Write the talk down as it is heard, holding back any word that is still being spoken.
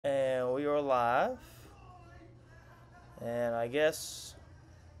live. And I guess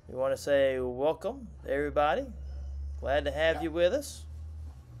we want to say welcome, everybody. Glad to have you with us.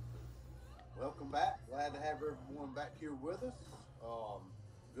 Welcome back. Glad to have everyone back here with us.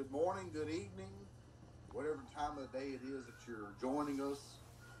 Good morning, good evening, whatever time of the day it is that you're joining us,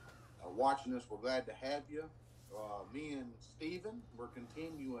 watching us. We're glad to have you. Me and Stephen, we're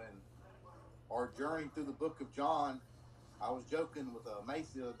continuing our journey through the book of John. I was joking with Macy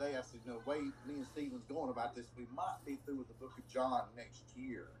the other day. I said, no, way me and Stephen's going about this. We might be through with the book of John next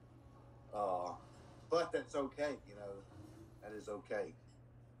year. But that's okay, that is okay.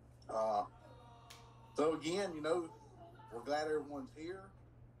 So again, we're glad everyone's here.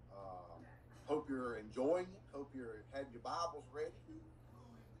 Hope you're enjoying it. Hope you're have your Bibles ready.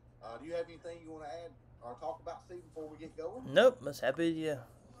 Do you have anything you want to add or talk about, Steve, before we get going? Nope, I'm just happy to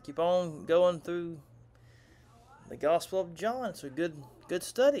keep on going through the Gospel of John. It's a good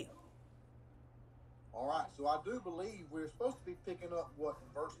study. All right, so I do believe we're supposed to be picking up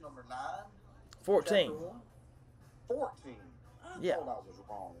verse number 9? 14. 14. I thought I was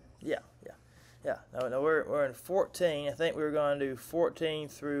wrong. Yeah. No, we're in 14. I think we were going to do 14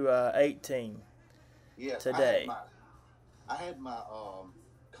 through 18 today. I had my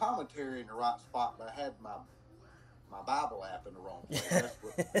commentary in the right spot, but I had my Bible app in the wrong place. That's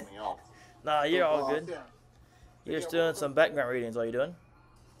what threw me off. Nah, you're all good. You're just doing some background readings. All you doing?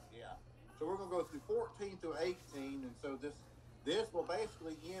 Yeah. So we're going to go through 14 through 18, and so this will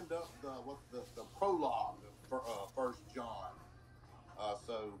basically end up the prologue for First John.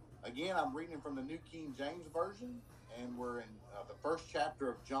 So again, I'm reading from the New King James Version, and we're in the first chapter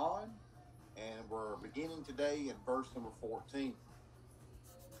of John, and we're beginning today in verse number 14.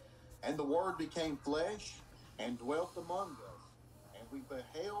 And the Word became flesh and dwelt among us, and we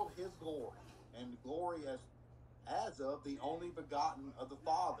beheld his glory, and glory as of the only begotten of the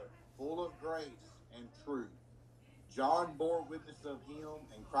Father, full of grace and truth. John bore witness of him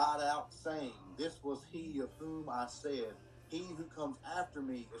and cried out, saying, This was he of whom I said, He who comes after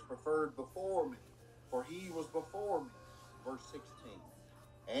me is preferred before me, for he was before me. Verse 16.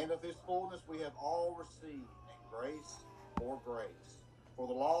 And of his fullness we have all received, and grace for grace. For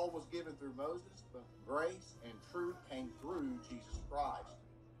the law was given through Moses, but grace and truth came through Jesus Christ.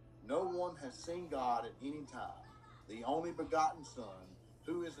 No one has seen God at any time. The only begotten Son,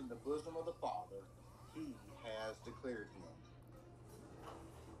 who is in the bosom of the Father, he has declared him.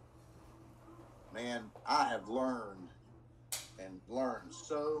 Man, I have learned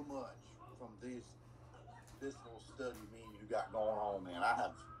so much from this little study me and you got going on, man.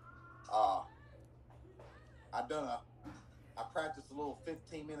 I practiced a little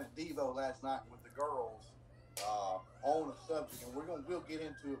 15-minute Devo last night with the girls on a subject, and we'll get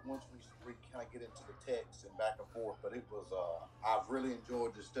into it once we kind of get into the text and back and forth. But it was I've really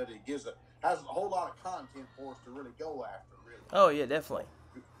enjoyed this study. It has a whole lot of content for us to really go after. Really. Oh yeah, definitely.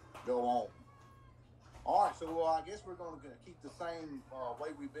 Go on. All right, so I guess we're going to keep the same way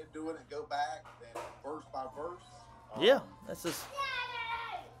we've been doing it. Go back and verse by verse. That's just.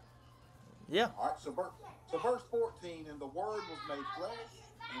 Yeah. All right, so verse 14, and the Word was made flesh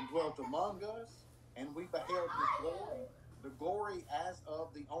and dwelt among us, and we beheld his glory, the glory as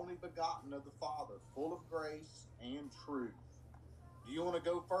of the only begotten of the Father, full of grace and truth. Do you want to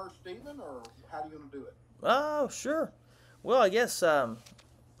go first, Stephen, or how do you want to do it? Oh, sure. Well, I guess,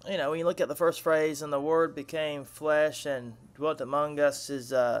 when you look at the first phrase, and the Word became flesh and dwelt among us,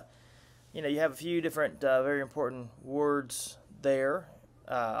 is, you have a few different very important words there.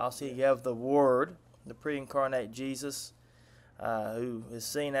 Also, you have the Word, the pre-incarnate Jesus, who is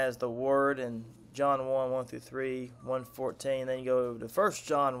seen as the Word in John 1, 1 through 3, 1:14. Then you go over to 1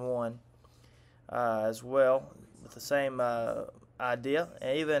 John 1 as well, with the same idea.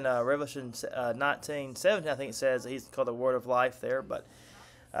 And even Revelation 19:17, I think it says that he's called the Word of Life there. But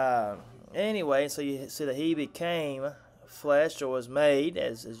anyway, so you see that he became flesh, or was made,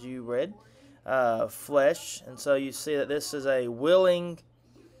 as you read, flesh. And so you see that this is a willing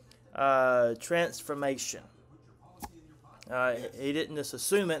transformation. He didn't just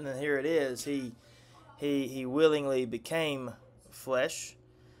assume it and then here it is. He willingly became flesh,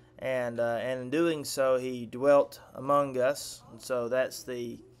 and in doing so he dwelt among us. And so that's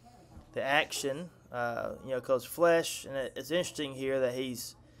the action, because flesh. And it's interesting here that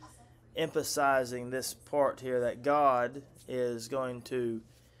he's emphasizing this part here, that God is going to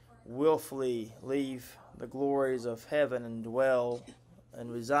willfully leave the glories of heaven and dwell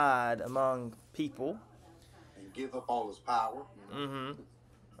and reside among people. And give up all his power. Mm-hmm.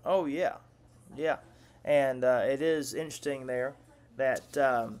 Oh, yeah. Yeah. And it is interesting there that,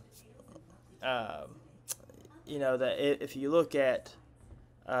 that if you look at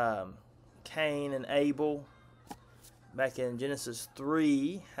Cain and Abel back in Genesis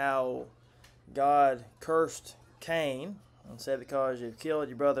 3, how God cursed Cain and said, because you've killed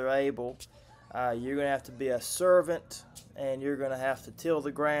your brother Abel, you're going to have to be a servant, and you're going to have to till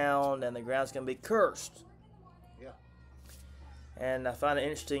the ground, and the ground's going to be cursed. Yeah. And I find it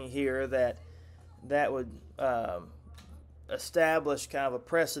interesting here that that would establish kind of a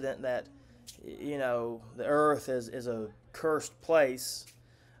precedent that, you know, the earth is a cursed place,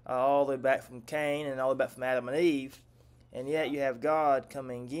 all the way back from Cain and all the way back from Adam and Eve, and yet you have God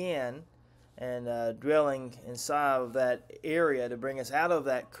coming in and dwelling inside of that area to bring us out of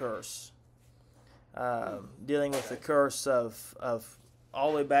that curse, dealing with the curse of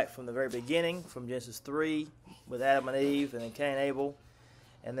all the way back from the very beginning, from Genesis 3 with Adam and Eve and then Cain and Abel,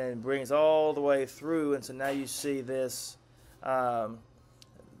 and then brings all the way through. And so now you see this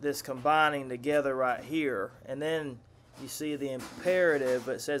this combining together right here, and then you see the imperative.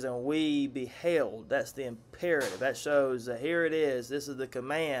 It says, and we beheld. That's the imperative. That shows that here it is. This is the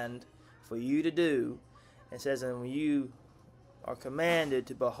command for you to do. It says, and you are commanded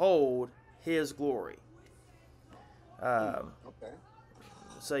to behold his glory. Okay.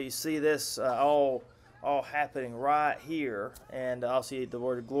 So you see this all happening right here, and also the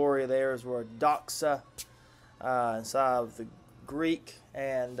word glory there is the word doxa inside of the Greek,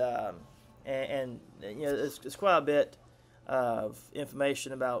 and you know, it's quite a bit of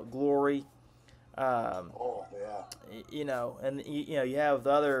information about glory. Oh yeah. You know, and you know, you have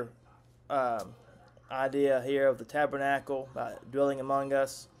the other idea here of the tabernacle dwelling among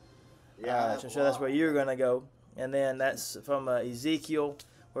us. Yeah. So that's where you're going to go, and then that's from Ezekiel,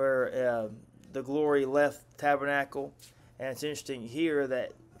 where the glory left the tabernacle. And it's interesting here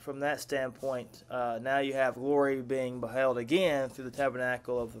that from that standpoint, now you have glory being beheld again through the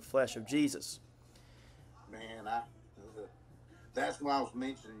tabernacle of the flesh of Jesus. Man, that's what I was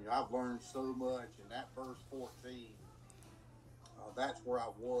mentioning. I've learned so much in that verse 14. That's where I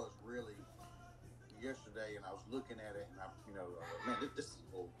was really yesterday, and I was looking at it, and man, this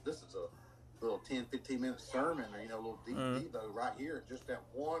is a little 10-15 minute sermon, a little deep devo right here. Just that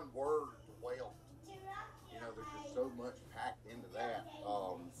one word, dwelt. There's just so much packed into that.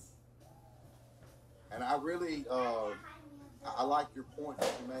 And I really, I like your point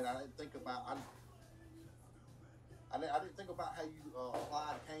that you made. I didn't think about, I didn't think about how you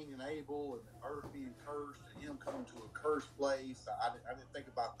applied Cain and Abel and the earth being cursed and him coming to a cursed place. I didn't think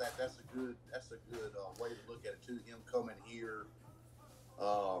about that. That's a good way to look at it too. Him coming here,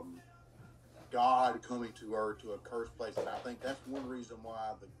 God coming to earth to a cursed place, and I think that's one reason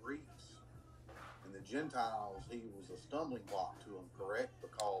why the Greeks and the Gentiles, he was a stumbling block to them. Correct?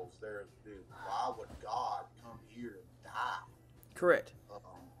 Because why would God come here and die? Correct.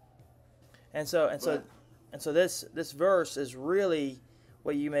 And so this verse is really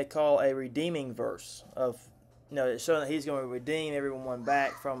what you may call a redeeming verse of, it's showing that he's going to redeem everyone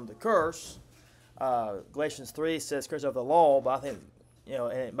back from the curse. Galatians 3 says curse of the law, but I think,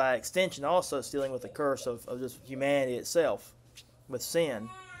 and by extension also it's dealing with the curse of just humanity itself with sin.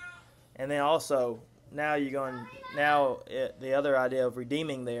 And then also the other idea of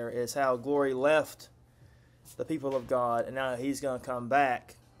redeeming there is how glory left the people of God, and now he's going to come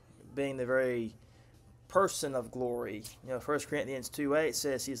back being the very person of glory. 1 Corinthians 2:8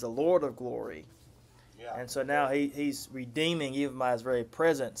 says he's the Lord of glory. Yeah. And so now he's redeeming, even by his very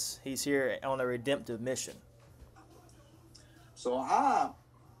presence. He's here on a redemptive mission. So I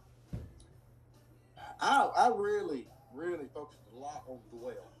really, really focused a lot on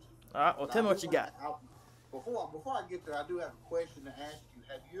dwelt. All right, well, tell me what you got. Before I get there, I do have a question to ask you.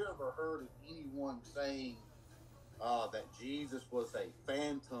 Have you ever heard of anyone saying that Jesus was a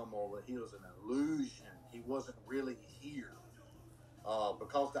phantom or that he was an illusion? He wasn't really here.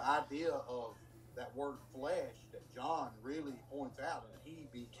 Because the idea of that word flesh that John really points out, and he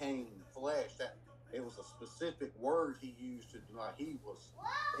became flesh, that it was a specific word he used to deny he was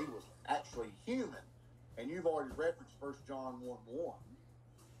actually human. And you've already referenced 1 John 1:1.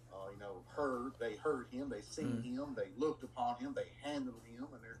 They heard him, they seen him, they looked upon him, they handled him,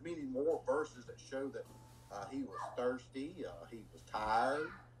 and there's many more verses that show that he was thirsty, he was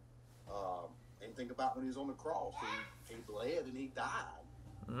tired. And think about when he was on the cross, he bled and he died.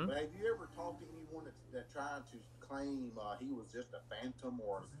 Mm-hmm. But have you ever talked to anyone that tried to claim he was just a phantom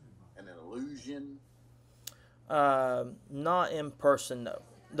or an illusion? Not in person, no.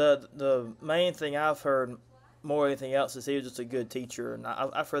 The main thing I've heard more than anything else is he was just a good teacher, and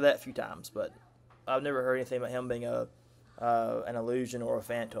I've heard that a few times, but I've never heard anything about him being an illusion or a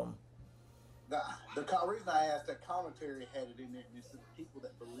phantom. The reason I asked, that commentary had it in there, and it's the people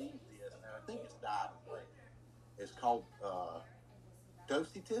that believe this, and I think it's died away. It's called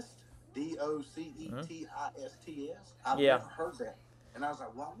Docetist. Docetists. I've Yeah. never heard that. And I was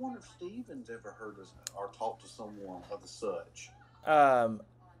like, well, I wonder if Stephen's ever heard us or talked to someone of the such. Um,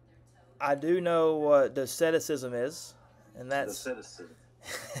 I do know what asceticism is, and The that's citizen.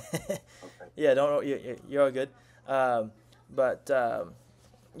 Okay. yeah. Don't you're all good. Um, but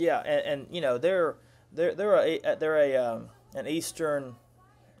yeah, and you know they're an Eastern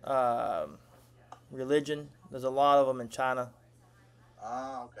um, religion. There's a lot of them in China.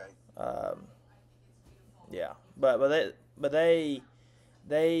 Ah, okay. Um, yeah, but they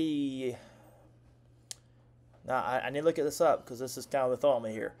now I need to look at this up because this is kind of throwing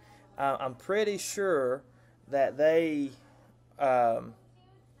me here. I'm pretty sure that they um,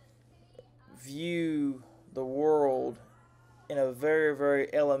 view the world in a very,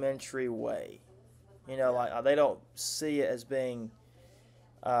 very elementary way. You know, like they don't see it as being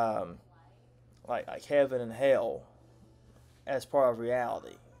um, like heaven and hell as part of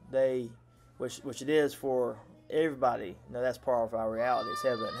reality. They, which it is for everybody. You know, that's part of our reality. It's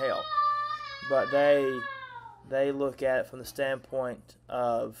heaven and hell. But they look at it from the standpoint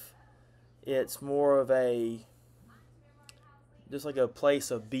of it's more of a just like a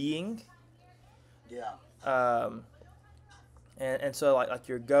place of being. Yeah. And so like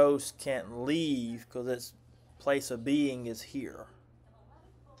your ghost can't leave because its place of being is here.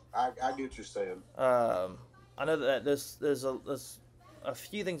 I get what you're saying. I know that there's a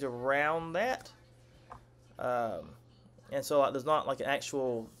few things around that, and so like there's not like an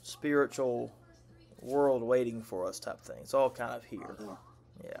actual spiritual world waiting for us type thing. It's all kind of here. Mhm.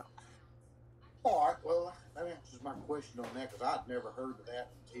 Yeah. All right. Well, that answers my question on that because I'd never heard of that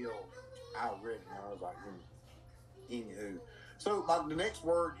until I read it. And I was like, anywho. So the next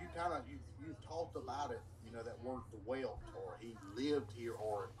word you talked about it. You know that word dwelt or he lived here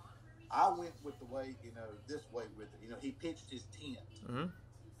or I went with the way this way with it. You know he pitched his tent.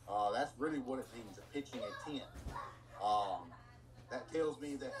 Mm-hmm. That's really what it means. Pitching a tent. That tells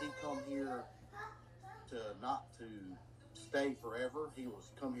me that he come here to not to stay forever. He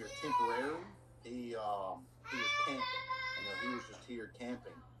was come here temporary. He was camping. He was just here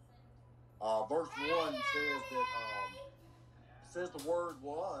camping. Verse 1 says that says the word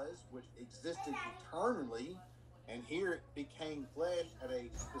was, which existed eternally, and here it became flesh at a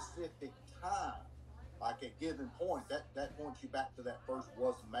specific time, like a given point. That points you back to that first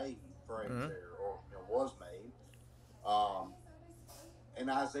 "was made" phrase there, or was made. And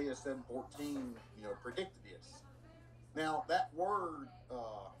Isaiah 7:14, predicted this. Now that word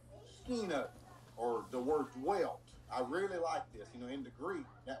skino, or the word dwelt, I really like this. In the Greek,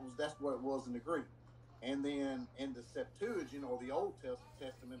 that's what it was in the Greek. And then in the Septuagint, or the Old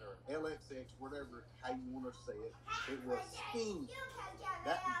Testament, or LXX, whatever how you want to say it, it was skin.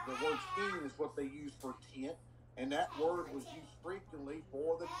 The word skin is what they use for tent, and that word was used frequently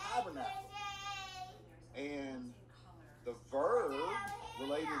for the tabernacle. And the verb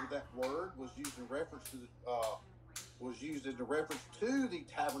related to that word was used in reference to the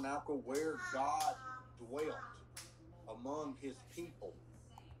tabernacle where God dwelt among His people.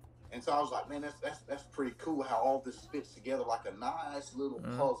 And so I was like, man, that's pretty cool how all this fits together like a nice little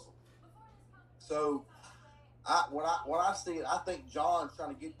puzzle. So when I see it, I think John's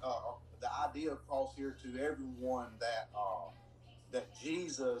trying to get the idea across here to everyone that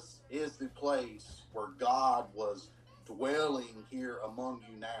Jesus is the place where God was dwelling here among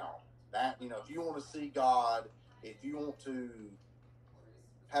you now. That if you want to see God, if you want to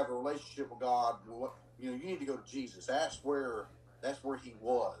have a relationship with God, you need to go to Jesus. That's where He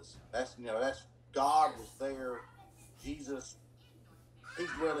was. That's God was there. Jesus, He's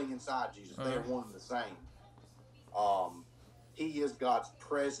dwelling inside Jesus. They're one and the same. He is God's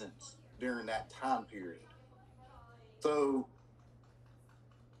presence during that time period. So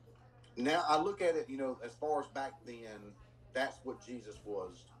now I look at it, as far as back then, that's what Jesus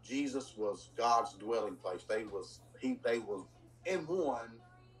was. Jesus was God's dwelling place. They was in one.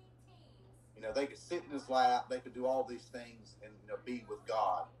 They could sit in His lap. They could do all these things and be with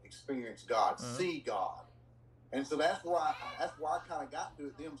God, experience God, see God. And so that's where I kind of got to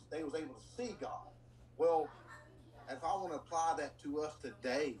it. They was able to see God. Well, if I want to apply that to us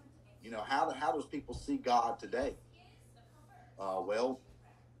today, how does people see God today? Well,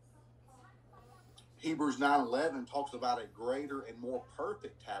 Hebrews 9:11 talks about a greater and more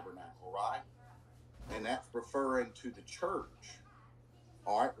perfect tabernacle, right? And that's referring to the church.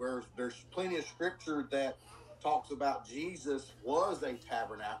 All right, whereas there's plenty of scripture that talks about Jesus was a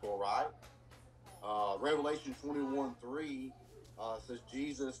tabernacle, right? Revelation 21:3 says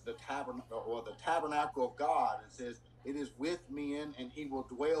Jesus, the tabernacle of God. It says, "It is with men, and He will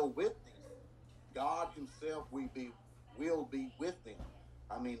dwell with them. God Himself will be with them."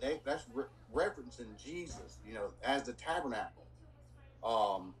 I mean, that's referencing Jesus, as the tabernacle.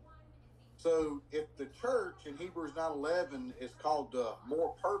 Um, so if the church in Hebrews 9:11 is called the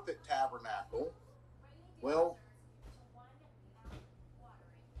more perfect tabernacle, well,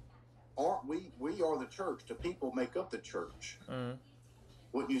 aren't we are the church? The people make up the church. Mm.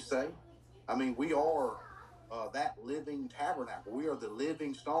 Wouldn't you say? I mean, we are that living tabernacle. We are the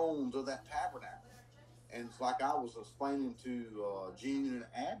living stones of that tabernacle. And it's like I was explaining to Gene and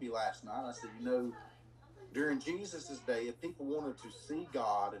Abby last night. I said, during Jesus' day, if people wanted to see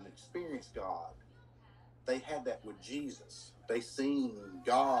God and experience God, they had that with Jesus. They seen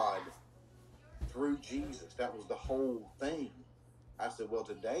God through Jesus. That was the whole thing. I said, well,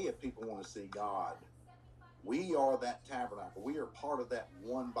 today, if people want to see God, we are that tabernacle. We are part of that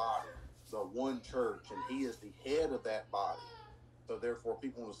one body, the one church, and He is the head of that body. So therefore,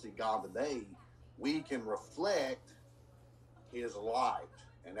 people want to see God today, we can reflect His light.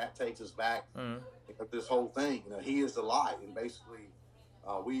 And that takes us back to this whole thing. He is the light. And basically,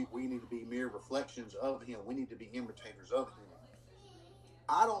 we need to be mere reflections of Him. We need to be imitators of Him.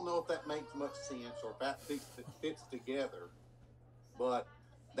 I don't know if that makes much sense or if that fits together, but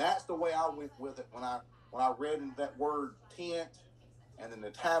that's the way I went with it when I read into that word tent and then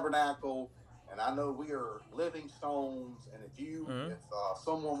the tabernacle. And I know we are living stones. And if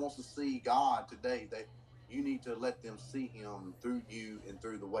someone wants to see God today, you need to let them see Him through you and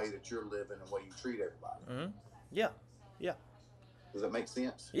through the way that you're living and the way you treat everybody. Mm-hmm. Yeah. Yeah. Does that make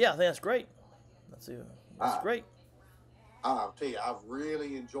sense? Yeah, I think that's great. That's great. I'll tell you, I've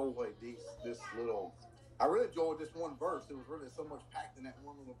really enjoyed I really enjoyed this one verse. There was really so much packed in that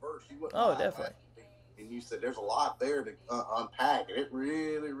one little verse. Definitely. And you said there's a lot there to unpack, and it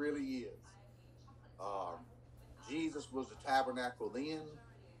really, really is. Jesus was the tabernacle then.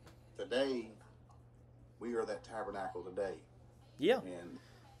 Today, we are that tabernacle today. Yeah.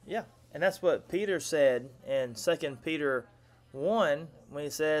 And that's what Peter said in 2 Peter 1 when he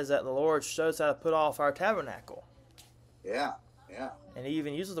says that the Lord shows how to put off our tabernacle. Yeah. And he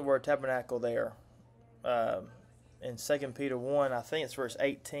even uses the word tabernacle there in 2 Peter 1. I think it's verse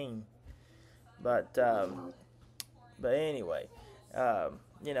 18. But anyway, and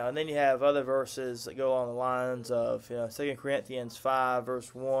then you have other verses that go along the lines of 2 Corinthians 5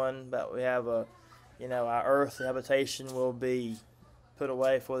 verse 1. But we have our earthly habitation will be put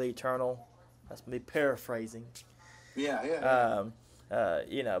away for the eternal. That's me paraphrasing. Yeah.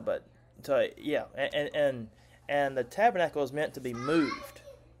 But so yeah, and the tabernacle is meant to be moved.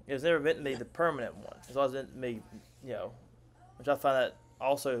 It was never meant to be the permanent one. It's always meant to be, which I find that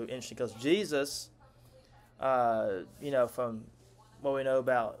also interesting because Jesus, from what we know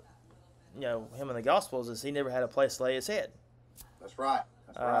about, him in the Gospels, is he never had a place to lay his head. That's right.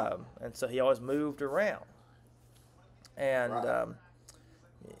 And so he always moved around. And,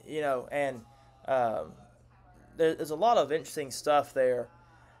 there's a lot of interesting stuff there.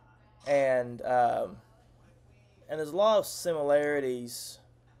 And there's a lot of similarities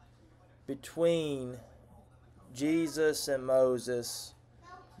between Jesus and Moses,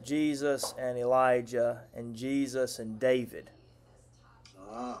 Jesus and Elijah, and Jesus and David.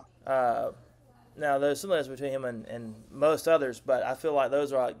 Now, there's similarities between him and most others, but I feel like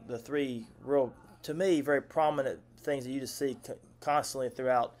those are like the three real, to me, very prominent things that you just see constantly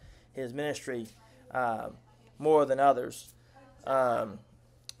throughout his ministry, more than others. But I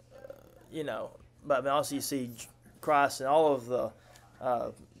mean, also you see Christ in all of the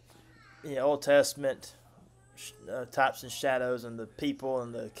Old Testament types and shadows, and the people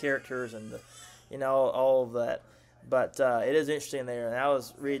and the characters and the all of that. But it is interesting there, and I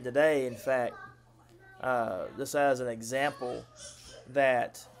was reading today, in fact, just as an example,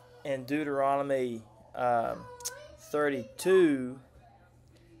 that in Deuteronomy 32,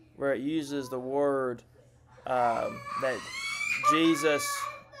 where it uses the word that Jesus,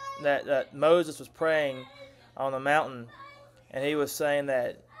 that Moses was praying on the mountain, and he was saying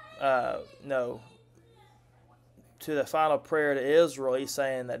that to the final prayer to Israel, he's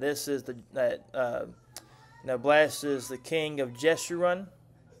saying that this is blessed is the king of Jeshurun.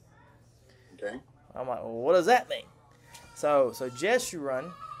 Okay. I'm like, well, what does that mean? So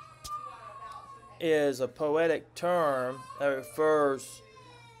Jeshurun is a poetic term that refers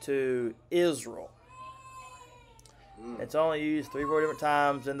to Israel. It's only used 3 or 4 different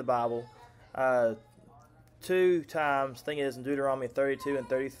times in the Bible. 2 times, I think it is in Deuteronomy 32 and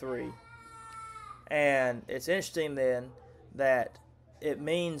 33. And it's interesting then that it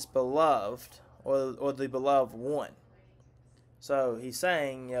means beloved, or the beloved one. So he's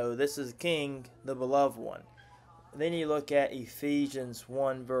saying, this is the king, the beloved one. Then you look at Ephesians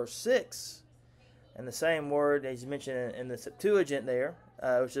 1 verse 6, and the same word as you mentioned in the Septuagint there,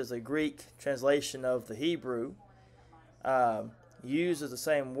 which is a Greek translation of the Hebrew, uses the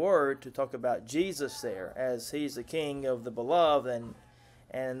same word to talk about Jesus there, as he's the king of the beloved, and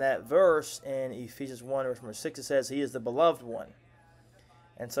in that verse in Ephesians 1 verse number 6 it says he is the beloved one.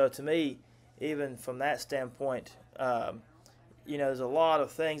 And so to me, even from that standpoint, there's a lot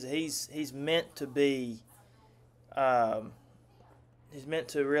of things that he's meant to be, he's meant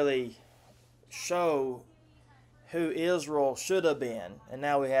to really show who Israel should have been, and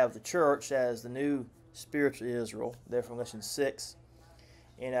now we have the church as the new spiritual Israel. There from Galatians 6,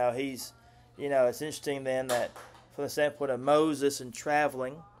 it's interesting then that from the standpoint of Moses and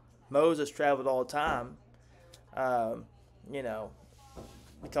traveling, Moses traveled all the time,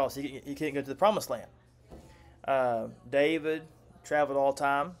 because he couldn't go to the promised land. David traveled all the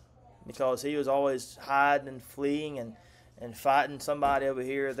time because he was always hiding and fleeing and fighting somebody over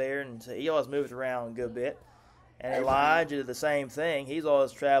here or there, and so he always moved around a good bit. And Elijah did the same thing. He's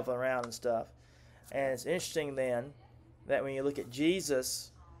always traveling around and stuff. And it's interesting then that when you look at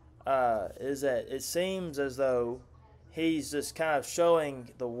Jesus, is that it seems as though he's just kind of showing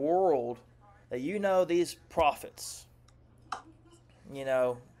the world that these prophets, you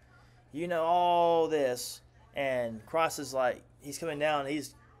know all this, and Christ is like, he's coming down and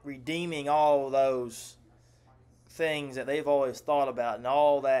he's redeeming all of those things that they've always thought about and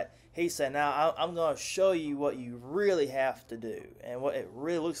all that. He said, now I'm going to show you what you really have to do and what it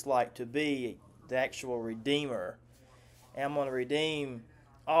really looks like to be the actual Redeemer. And I'm going to redeem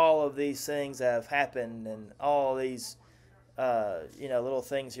all of these things that have happened and all these, little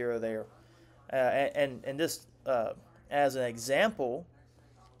things here or there. And just as an example,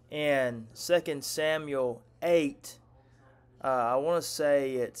 in 2 Samuel 8, I want to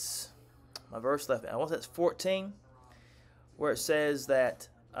say it's, my verse left, I want to say it's 14, where it says that,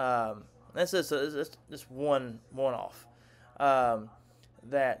 this is just one off,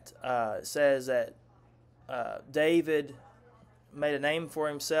 that says that David made a name for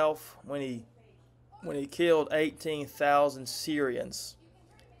himself when he killed 18,000 Syrians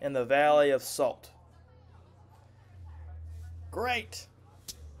in the Valley of Salt. Great.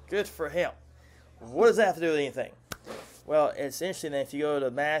 Good for him. What does that have to do with anything? Well, it's interesting that if you go to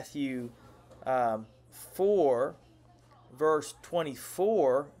Matthew 4, verse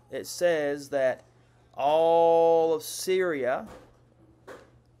 24, it says that all of Syria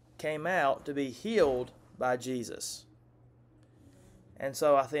came out to be healed by Jesus. And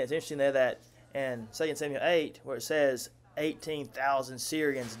so I think it's interesting there that in 2 Samuel 8, where it says 18,000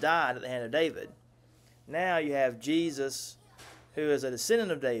 Syrians died at the hand of David, now you have Jesus, who is a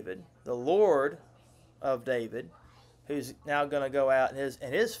descendant of David, the Lord of David, who's now going to go out,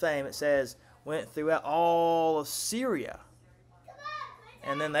 and his fame, it says, went throughout all of Syria.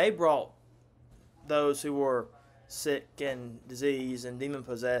 And then they brought those who were sick and diseased and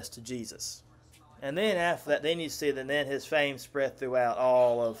demon-possessed to Jesus. And then after that, then you see that then his fame spread throughout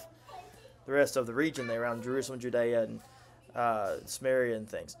all of the rest of the region there around Jerusalem, Judea, and Samaria and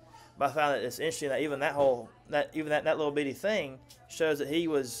things. But I found that it's interesting that even that little bitty thing shows that he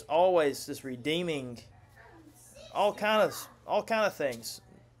was always just redeeming all kind of things.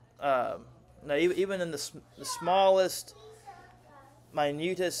 Even in the smallest,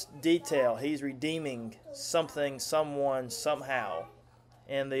 minutest detail, he's redeeming something, someone, somehow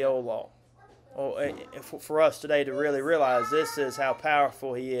in the old law. Or for us today to really realize this is how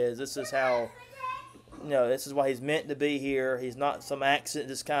powerful he is. This is how, this is why he's meant to be here. He's not some accident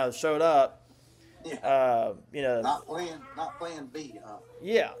just kind of showed up. Yeah. Not playing B, huh?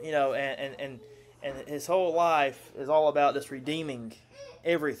 Yeah, and his whole life is all about just redeeming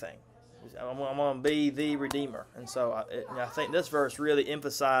everything. I'm going to be the Redeemer. And so I think this verse really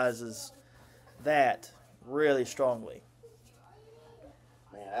emphasizes that really strongly.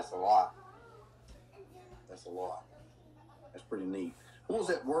 Man, that's a lot. That's a lot. That's pretty neat. What was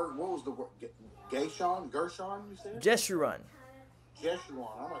that word? What was the word? Gershon, you said? Jeshurun.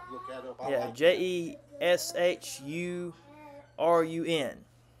 Jeshurun. I'm going to look that up. Yeah, like Jeshurun. I'm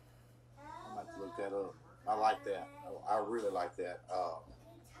going to look that up. I like that. I really like that.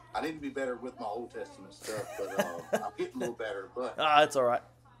 I need to be better with my Old Testament stuff, but I'm getting a little better. But that's all right.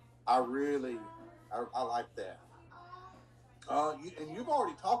 I like that. And you've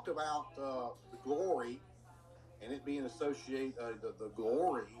already talked about the glory and it being associated, the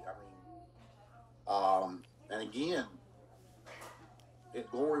glory. I mean, and again,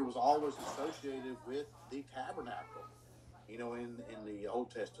 glory was always associated with the tabernacle. In the Old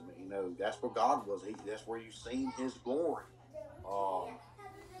Testament, that's where God was. That's where you've seen His glory,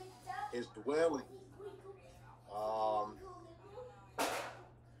 His dwelling.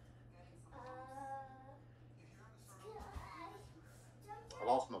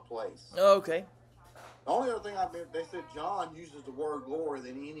 lost my place. Oh, okay. The only other thing I meant, they said John uses the word glory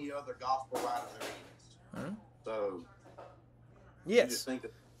than any other gospel writer there is. Mm-hmm. So, yes. You just think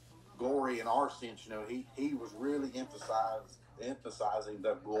of glory in our sense, he was really emphasizing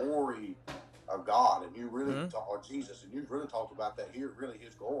the glory of God, and you really or Jesus, and you really talked about that here. Really,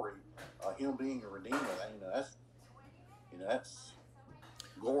 His glory, Him being a redeemer. That's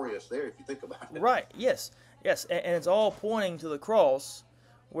glorious there if you think about it. Right. Yes. Yes, and it's all pointing to the cross,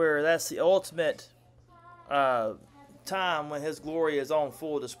 where that's the ultimate time when His glory is on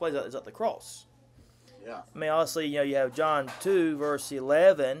full display. Is at the cross. Yeah. I mean, obviously, you have John 2, verse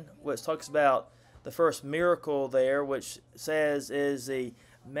 11, which talks about the first miracle there, which says is the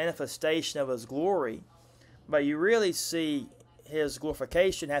manifestation of His glory. But you really see His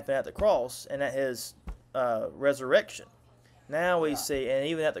glorification happen at the cross and at His resurrection. Now we see, and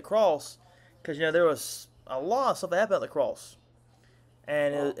even at the cross, because, there was a lot of stuff that happened at the cross.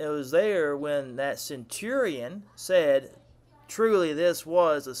 And it was there when that centurion said, truly this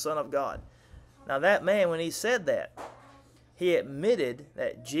was the Son of God. Now that man, when he said that, he admitted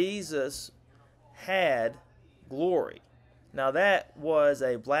that Jesus had glory. Now that was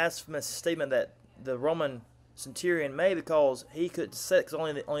a blasphemous statement that the Roman centurion made, because he could say it,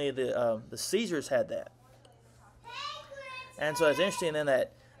 because only the Caesars had that. And so it's interesting then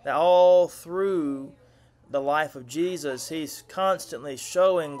that all through the life of Jesus, He's constantly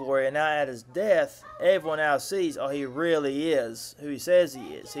showing glory, and now at His death, everyone now sees, oh, He really is who He says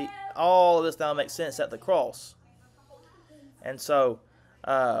He is. All of this now makes sense at the cross. And so,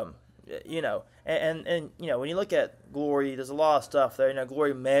 and when you look at glory, there's a lot of stuff there.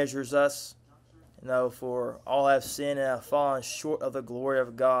 Glory measures us. For all have sinned and have fallen short of the glory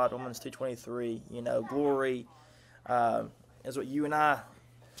of God. Romans 2:23. Glory is what you and I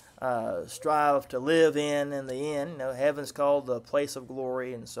strive to live in the end. Heaven's called the place of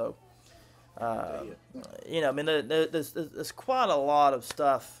glory, and so, there's quite a lot of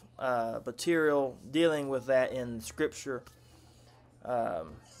stuff. Material dealing with that in Scripture.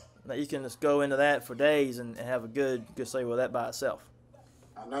 That you can just go into that for days and have a good study with that by itself.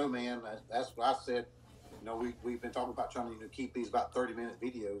 I know, man. That's what I said. We've been talking about trying to keep these about 30-minute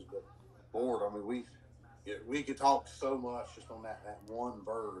videos, but Lord, I mean, we could talk so much just on that one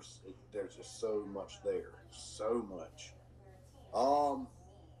verse. There's just so much there, so much.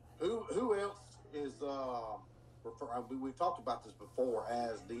 Who else is we've talked about this before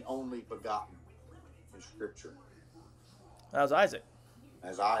as the only begotten in Scripture? That was Isaac.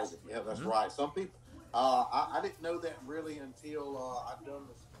 As Isaac, yeah, that's right. Some people, I didn't know that really until I've done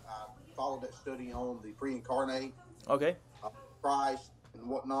this. I followed that study on the pre-incarnate, Christ and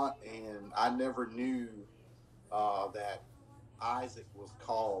whatnot, and I never knew that Isaac was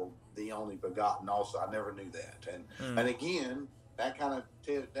called the only begotten. Also, I never knew that, and again, that kind of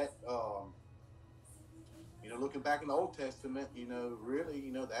looking back in the Old Testament,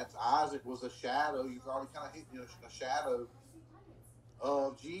 really, that's Isaac was a shadow. You've already kind of hit, a shadow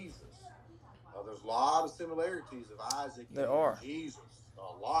of Jesus. There's a lot of similarities of Isaac and Jesus.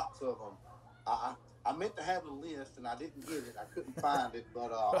 Lots of them. I meant to have a list, and I didn't get it. I couldn't find it,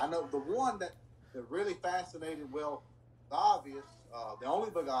 but I know the one that really fascinated. Well, the obvious, the only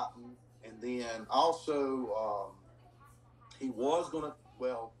begotten, and then also he was going to.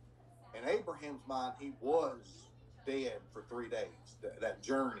 Well, in Abraham's mind, he was dead for 3 days. That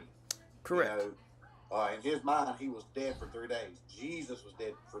journey, correct. In his mind, he was dead for 3 days. Jesus was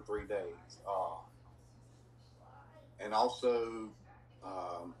dead for 3 days. And also,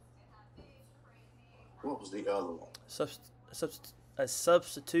 what was the other one? A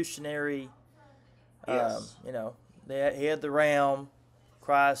substitutionary, yes. He had the ram.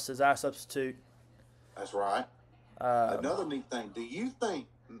 Christ is our substitute. That's right. Another neat thing. Do you think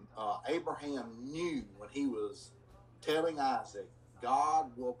Abraham knew when he was telling Isaac,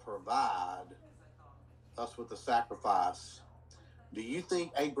 God will provide us with a sacrifice? Do you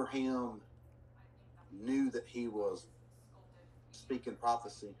think Abraham knew that he was speaking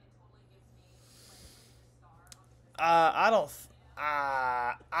prophecy? I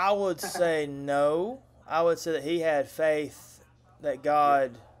would say no. I would say that he had faith that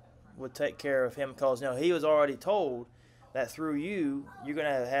God would take care of him, because he was already told that through you're going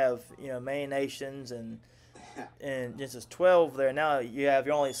to have many nations, and in Genesis 12 there now you have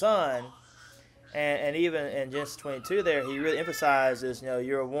your only son, and even in Genesis 22 there he really emphasizes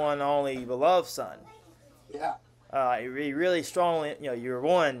your one only beloved son. Yeah. He really strongly, you're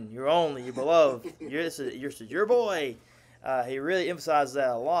one, you're only, you're beloved, you're your boy. He really emphasizes that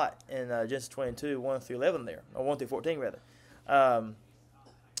a lot in Genesis 22, 1 through 11 there, or 1 through 14 rather.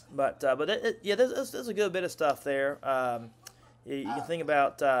 But there's a good bit of stuff there. You can think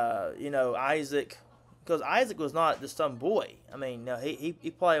about Isaac, because Isaac was not just some boy. I mean, no, he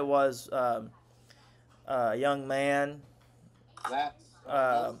probably was a young man That's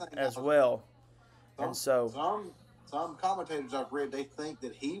another thing as well, some, and so some commentators I've read, they think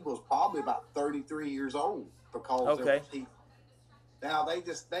that he was probably about 33 years old because okay, he. Now they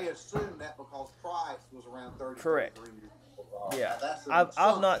assume that because Christ was around 30, correct. 33 years old. Yeah, that's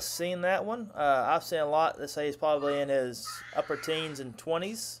I've not seen that one. I've seen a lot that say he's probably in his upper teens and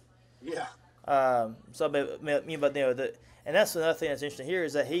 20s. Yeah. So, but and that's another thing that's interesting here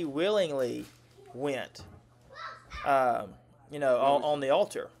is that he willingly went, on the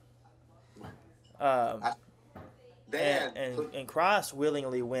altar. And Christ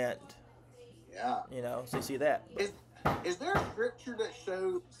willingly went. Yeah. So you see that. Is there a scripture that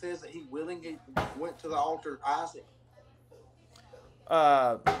says that he willingly went to the altar, Isaac?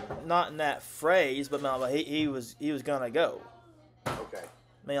 Not in that phrase, but no, he was gonna go. Okay.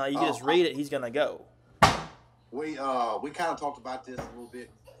 I mean, like, you can just read it. He's gonna go. We kind of talked about this a little bit.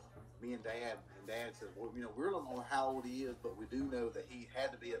 Me and Dad. And Dad said, well, we don't know how old he is, but we do know that he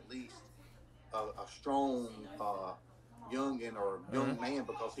had to be at least a strong youngin or young man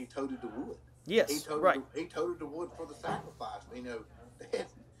because he toted the wood. Yes, he toted the wood for the sacrifice.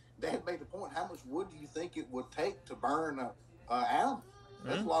 Dad made the point. How much wood do you think it would take to burn an animal?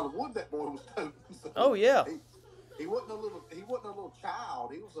 That's a lot of wood that boy was toting. So oh yeah. He wasn't a little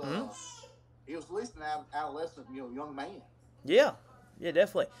child. He was at least an adolescent, young man. Yeah,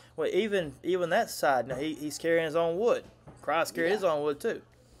 definitely. Well, even that side, he's carrying his own wood. Christ carried his own wood too.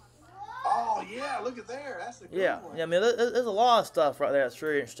 Oh yeah, look at there. That's a good one. Yeah. I mean, there's a lot of stuff right there that's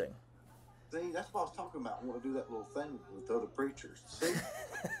really interesting. See, that's what I was talking about. I want to do that little thing with the other preachers. See,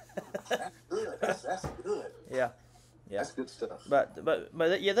 that's good. That's good. Yeah. That's good stuff. But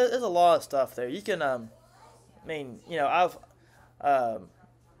yeah, there's a lot of stuff there. You can I've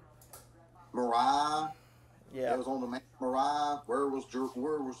Moriah. Yeah. That was on the Mount Moriah. Where was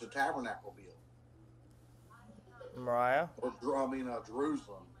the tabernacle built? Moriah.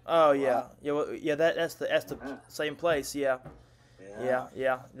 Jerusalem. Oh yeah. That's the same place. Yeah.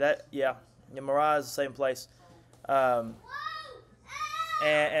 Moriah is the same place. And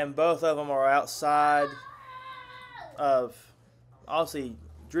both of them are outside of, obviously,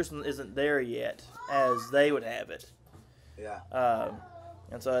 Jerusalem isn't there yet as they would have it. Yeah.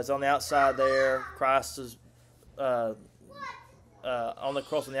 And so it's on the outside there. Christ is on the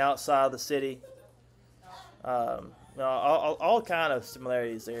cross on the outside of the city. All kind of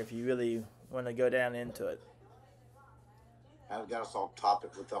similarities there if you really want to go down into it. I've got us off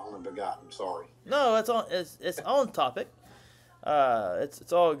topic with the only begotten. Sorry. No, it's on topic.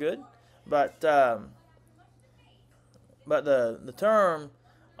 It's all good, but the term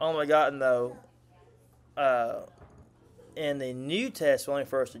only begotten though in the New Testament only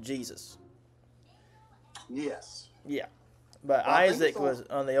refers to Jesus. Yes. Yeah. But Isaac was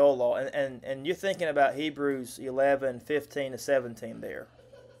on the old law, and you're thinking about Hebrews 11:15-17 there.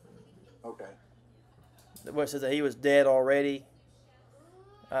 Okay. Where it says that he was dead already.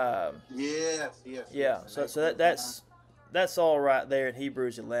 Yes. Yeah. So that's all right there in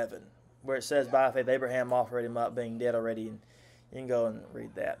Hebrews 11, where it says by faith Abraham offered him up, being dead already, and you can go and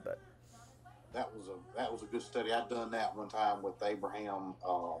read that. But that was a good study. I'd done that one time with Abraham.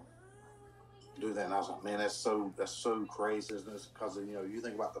 Do that, and I was like, man, that's so crazy, isn't it? Because you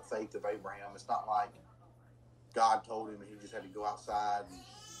think about the faith of Abraham. It's not like God told him he just had to go outside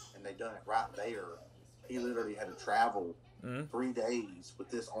and they done it right there. He literally had to travel 3 days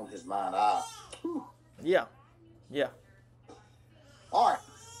with this on his mind. Yeah. All right,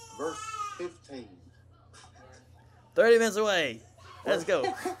 verse 15. 30 minutes away. Let's go.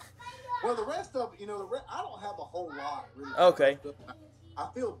 Well, the rest of it, I don't have a whole lot. Really. Okay. I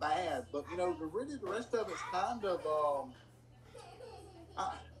feel bad, but really the rest of it's kind of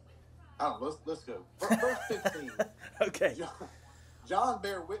I don't know. Let's go. Verse 15. Okay. John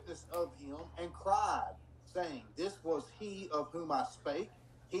bare witness of him and cried, saying, "This was he of whom I spake.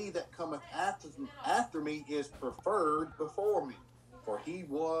 He that cometh after me is preferred before me, for he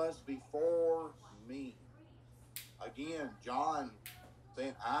was before me." Again, John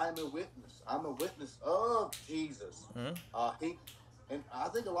saying, "I'm a witness. I'm a witness of Jesus." And I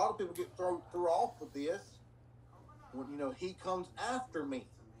think a lot of people get threw off with this when, he comes after me.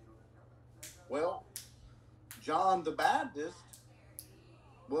 Well, John the Baptist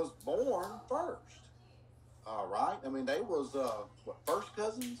was born first. Right? I mean, they was, first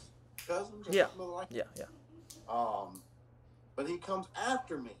cousins? Cousins? Or something like that? Yeah. But he comes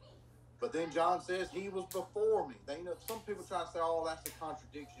after me. But then John says he was before me. Some people try to say, oh, that's a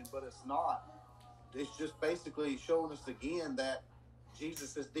contradiction, but it's not. it's just basically showing us again that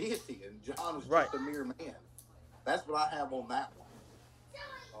Jesus is deity and John is Right. just a mere man. That's what I have on that one.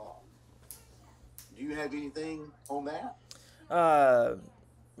 Do you have anything on that?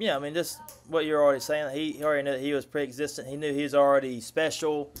 Yeah, I mean, just what you're already saying. He already knew that he was pre-existent. He knew he was already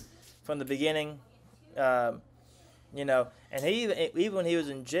special from the beginning. You know, and even when he was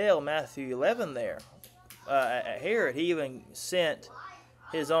in jail, Matthew 11 there, at Herod, he even sent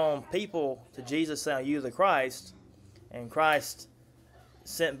his own people to Jesus saying, "You the Christ," and Christ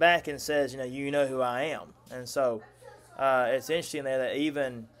sent back and says, "You know who I am." And so it's interesting there that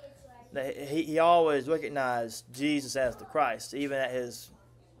even that he always recognized Jesus as the Christ, even at his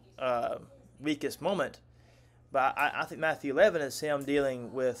weakest moment. But I think Matthew 11 is him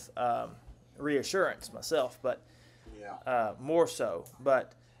dealing with reassurance myself, but more so.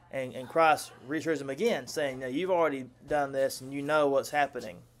 But and Christ reassures him again, saying, "You've already done this, and you know what's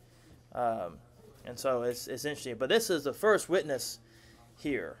happening." And so it's interesting. But this is the first witness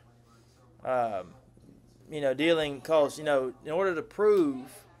here. Dealing because in order to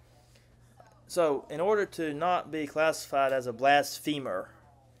prove. So in order to not be classified as a blasphemer,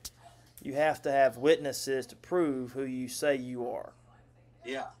 you have to have witnesses to prove who you say you are.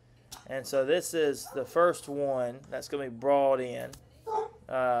 Yeah. And so this is the first one that's going to be brought in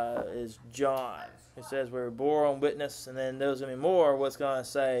is John. It says we bore on witness, and then there's going to be more what's going to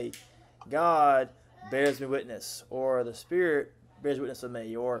say God bears me witness, or the Spirit bears witness of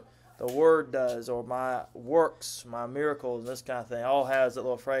me, or the Word does, or my works, my miracles, this kind of thing. All has that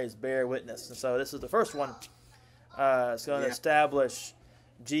little phrase, bear witness. And so this is the first one. It's going to establish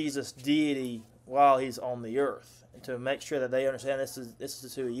Jesus' deity while he's on the earth, and to make sure that they understand this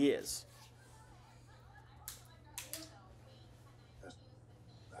is who he is.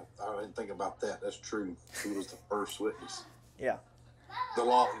 I didn't think about that. That's true. He was the first witness. Yeah. The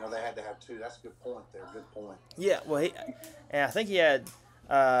law, they had to have two. That's a good point there. Good point. Yeah, well, and I think he had,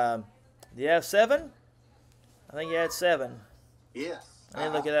 do you have 7? I think he had 7. Yes. I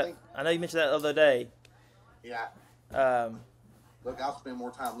didn't look at that. I know you mentioned that the other day. Yeah. Look, I'll spend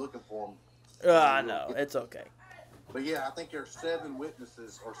more time looking for them. I know. It's okay. But yeah, I think there's 7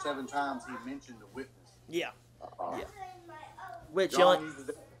 witnesses, or 7 times he mentioned a witness. Yeah. Yeah. Which John uses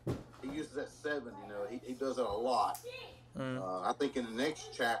that 7, he does it a lot. I think in the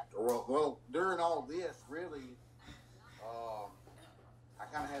next chapter, well, during all this, really, I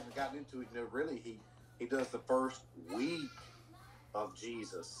kind of haven't gotten into it. Really, he does the first week of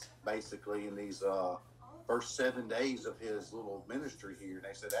Jesus, basically, in these first 7 days of his little ministry here. And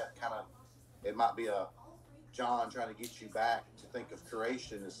they said that it might be a John trying to get you back to think of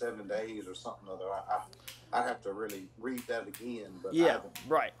creation in 7 days or something other. I'd have to really read that again, but I haven't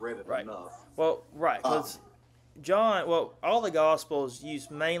read it enough. Well, right, because all the Gospels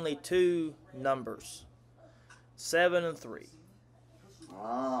use mainly 2 numbers, 7 and 3.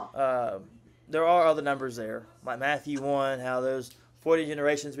 There are other numbers there, like Matthew 1, how there's 40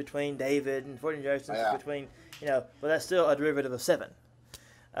 generations between David and 40 generations between, but that's still a derivative of 7.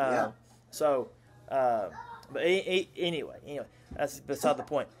 So, but anyway, that's beside the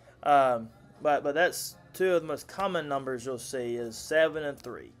point. But that's 2 of the most common numbers you'll see is 7 and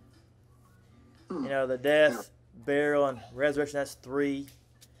 3. The death, burial, and resurrection, that's 3.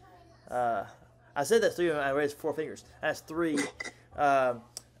 I said that's 3 when I raised 4 fingers. That's 3. His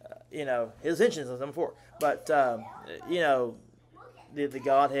ascension is number 4. But, the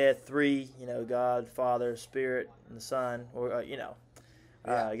Godhead, 3, God, Father, Spirit, and the Son, or,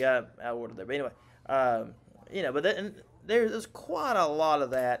 got out of order there. But anyway, but there's quite a lot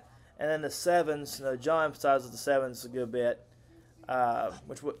of that. And then the 7s, John emphasizes the 7s a good bit,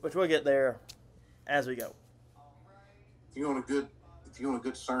 which we'll get there as we go. If you want a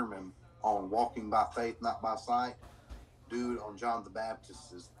good sermon on walking by faith, not by sight, do it on John the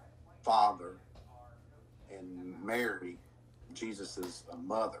Baptist's father and Mary, Jesus'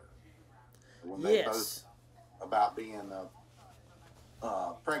 mother. When they both about being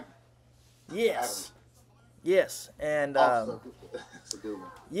pregnant. Yes. Yes, and that's a good one.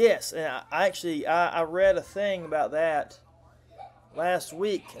 Yes, and I read a thing about that last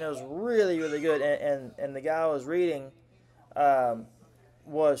week, and it was really, really good. And the guy I was reading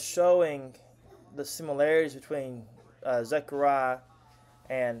was showing the similarities between Zechariah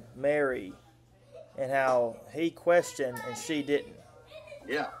and Mary, and how he questioned and she didn't.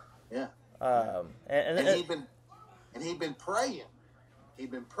 Yeah. And he'd been praying.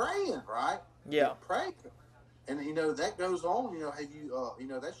 He'd been praying, right? Yeah. Praying. And that goes on. Have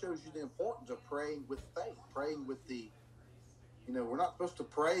you? That shows you the importance of praying with faith, praying with the. We're not supposed to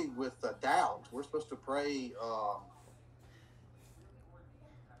pray with doubt. We're supposed to pray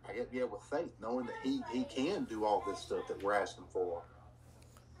I get with faith, knowing that he can do all this stuff that we're asking for.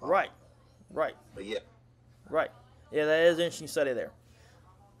 Right. Right. But yeah. Right. Yeah, that is an interesting study there.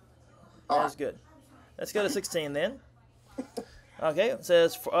 That is good. Let's go to 16 then. Okay, it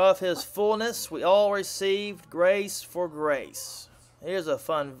says, "For of his fullness we all received grace for grace." Here's a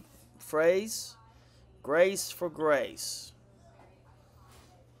fun phrase. Grace for grace.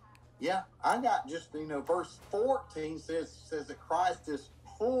 Yeah, I got just, verse 14 says that Christ is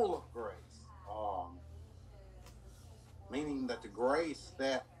full of grace. Meaning that the grace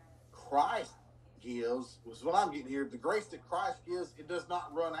that Christ gives, was what I'm getting here, the grace that Christ gives, it does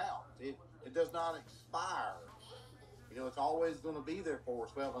not run out. It does not expire. It's always going to be there for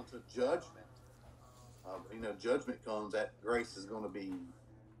us, well, until judgment. Judgment comes, that grace is going to be,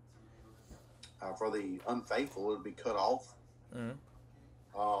 for the unfaithful, it'll be cut off. Mm-hmm.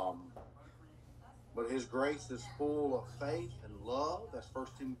 But his grace is full of faith and love. That's 1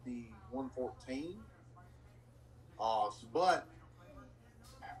 Timothy 1:14. But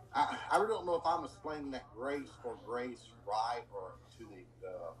I really don't know if I'm explaining that grace for grace right or to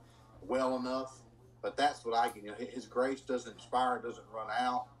the well enough. But that's what I get. His grace doesn't expire, doesn't run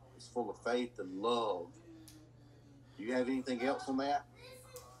out. It's full of faith and love. Do you have anything else on that?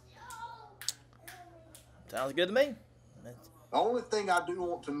 Sounds good to me. The only thing I do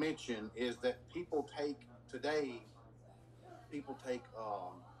want to mention is that people take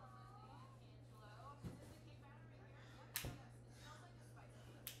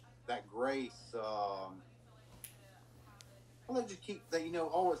that grace. They just keep that.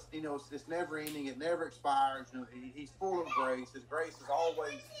 It's never ending. It never expires. He's full of grace. His grace is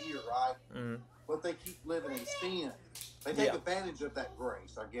always here, right? Mm-hmm. But they keep living in sin. They take advantage of that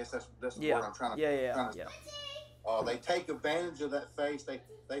grace. I guess that's the word I'm trying to. They take advantage of that faith. They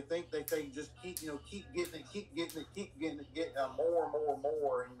think that they just keep getting it, get more and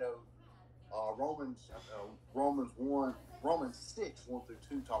more and more. Romans 6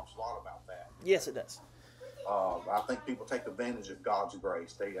 1-2 talks a lot about that. Yes, it does. I think people take advantage of God's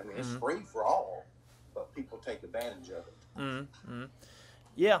grace. It's free for all, but people take advantage of it. Mm-hmm.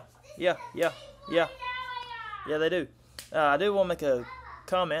 Yeah, they do. I do want to make a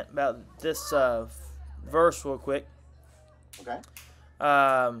comment about this verse real quick. Okay.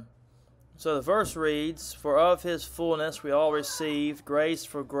 So the verse reads, "For of his fullness we all received grace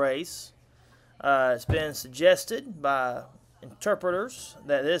for grace." It's been suggested by interpreters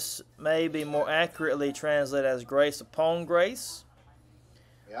that this may be more accurately translated as grace upon grace,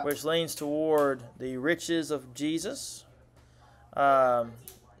 which leans toward the riches of Jesus. And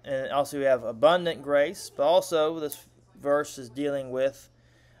also we have abundant grace, but also this verse is dealing with,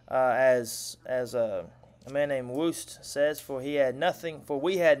 as a man named Woost says, for we had nothing,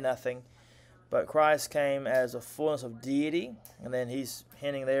 but Christ came as a fullness of deity. And then he's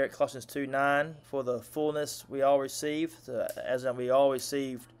hinting there at Colossians 2:9, for the fullness we all received, as in we all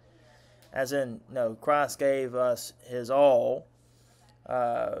received, Christ gave us his all.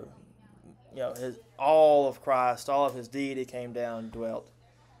 His all of Christ, all of his deity came down and dwelt.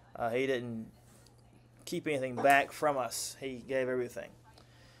 He didn't keep anything back from us. He gave everything.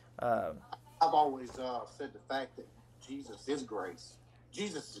 I've always said the fact that Jesus is grace.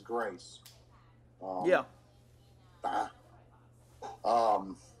 Jesus is grace. Well, you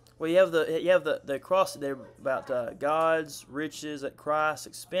have the cross there about God's riches at Christ's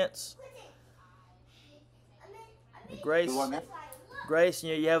expense. Grace. Grace,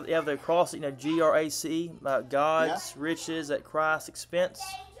 you have the cross, GRAC, about God's riches at Christ's expense.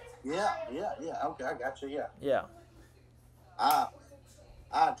 Yeah. Okay, I got you. Yeah. I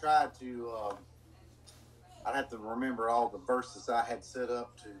tried to. I'd have to remember all the verses I had set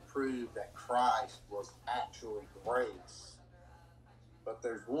up to prove that Christ was actually grace. But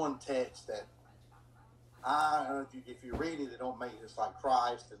there's one text that if you read it, it don't make it like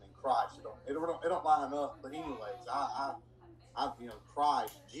Christ and then Christ. It don't line up. But anyways,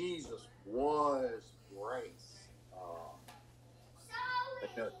 Christ, Jesus was grace.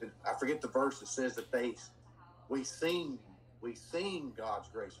 I forget the verse that says that we sing God's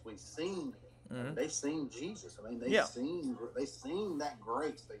grace. We sing. Mm-hmm. They sing Jesus. They sing that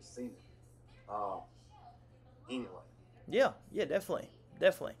grace. They sing it. Anyway. Yeah, definitely.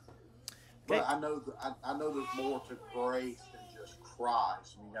 Okay. But I know there's more to grace than just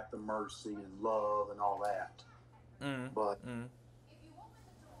Christ. You got the mercy and love and all that. Mm-hmm. But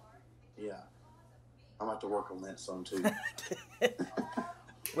yeah, I'm going to have to work on that some too.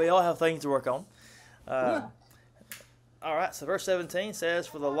 We all have things to work on. All right, so verse 17 says,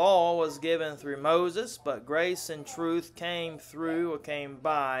 "For the law was given through Moses, but grace and truth came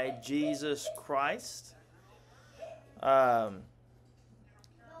by Jesus Christ."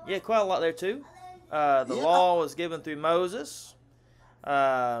 Yeah, quite a lot there too. The Yeah. law was given through Moses.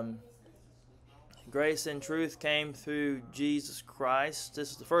 Um, Grace and truth came through Jesus Christ.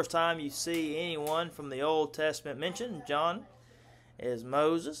 This is the first time you see anyone from the Old Testament mentioned. John is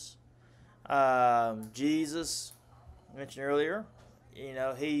Moses. Jesus, mentioned earlier,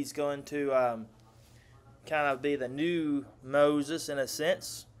 he's going to kind of be the new Moses in a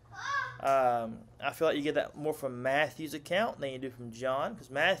sense. I feel like you get that more from Matthew's account than you do from John, because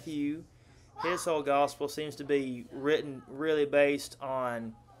Matthew, his whole gospel seems to be written really based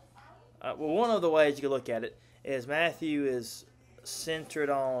on, one of the ways you could look at it is Matthew is centered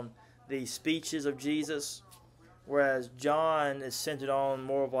on the speeches of Jesus, whereas John is centered on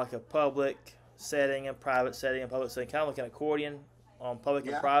more of like a public setting and private setting and public setting, kind of like an accordion on public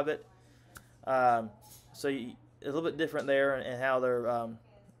and private. So a little bit different there in how they're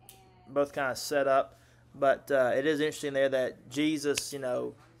both kind of set up. But it is interesting there that Jesus, is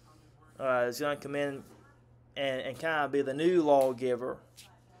going to come in and kind of be the new lawgiver,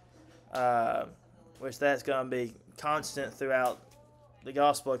 which that's going to be constant throughout the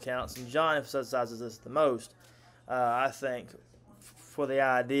gospel accounts. And John emphasizes this the most, I think, for the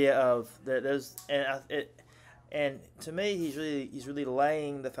idea of that there's and to me he's really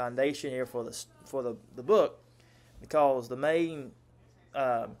laying the foundation here for the book, because the main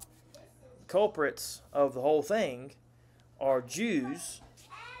culprits of the whole thing are Jews,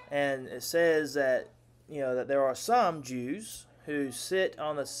 and it says that that there are some Jews who sit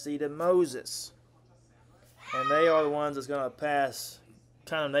on the seat of Moses, and they are the ones that's going to pass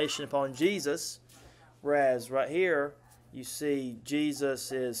condemnation upon Jesus, whereas right here you see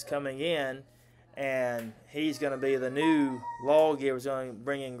Jesus is coming in, and he's going to be the new lawgiver, he's going to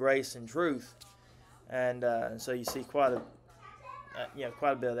bring in grace and truth, and so you see quite a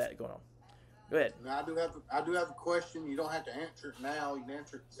bit of that going on. Go ahead. Now, I do have a question. You don't have to answer it now. You can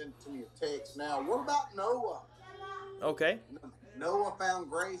answer it, send it to me a text. Now, what about Noah? Okay. Noah found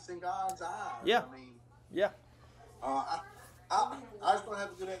grace in God's eyes. Yeah. I mean, yeah. I just want to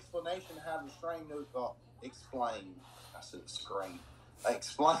have a good explanation of how the strain explain. I said strain.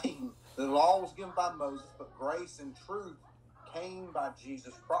 Explain the law was given by Moses, but grace and truth came by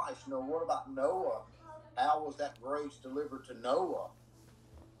Jesus Christ. What about Noah? How was that grace delivered to Noah?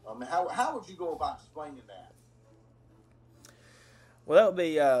 I mean, how would you go about explaining that? Well, that would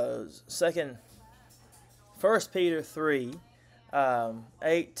be 1 Peter 3,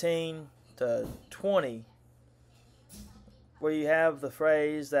 18 to 20, where you have the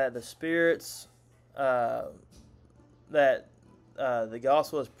phrase that the spirits, that the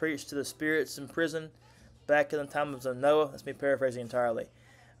gospel is preached to the spirits in prison back in the times of Noah. That's me paraphrasing entirely.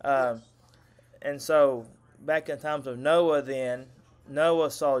 Yes. And so back in the times of Noah then, Noah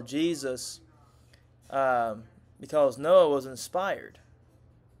saw Jesus because Noah was inspired.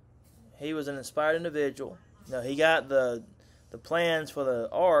 He was an inspired individual. He got the plans for the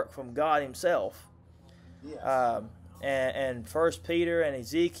ark from God himself. Yes. And 1 Peter and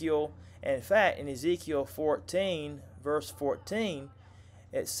Ezekiel, and in fact, in Ezekiel 14, verse 14,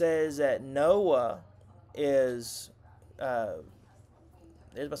 it says that Noah is,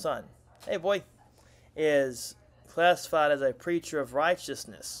 there's my son, hey boy, is classified as a preacher of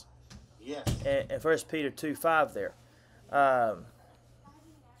righteousness. Yes. In 1 Peter 2:5 there.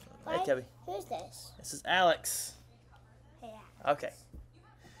 Hey, Kevin. Who's this? This is Alex. Yeah. Okay.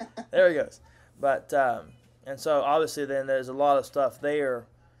 There he goes. But, and so obviously then there's a lot of stuff there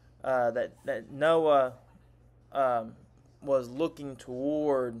that Noah was looking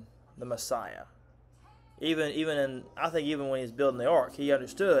toward the Messiah. Even I think even when he's building the ark, he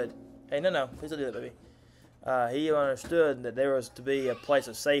understood, hey, no, please don't do that, baby. He understood that there was to be a place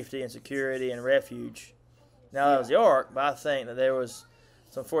of safety and security and refuge. Now that was the ark, but I think that there was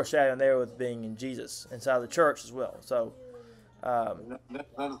some foreshadowing there with being in Jesus inside the church as well. So,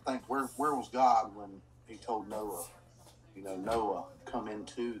 another thing, where was God when He told Noah, Noah, come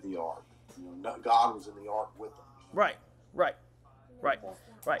into the ark? God was in the ark with him. Right. I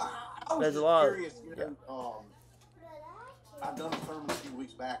was There's just a lot curious. I've done a sermon a few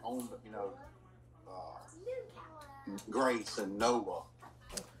weeks back on grace and Noah,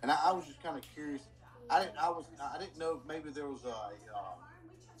 and I was just kind of curious. I didn't know if maybe there was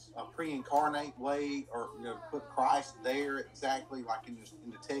a pre-incarnate way, or put Christ there exactly like in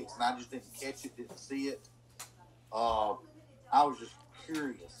the text, and I just didn't catch it, didn't see it. I was just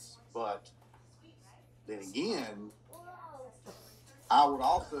curious, but then again,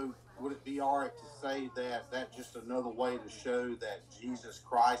 would it be all right to say that that's just another way to show that Jesus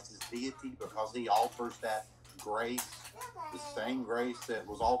Christ is deity, because he offers that grace, the same grace that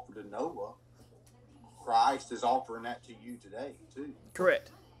was offered to Noah? Christ is offering that to you today, too.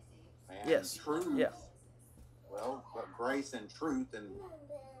 Correct. And Yes. truth, Yeah. well, but grace and truth and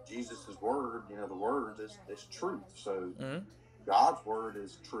Jesus' word, the word is truth. So God's word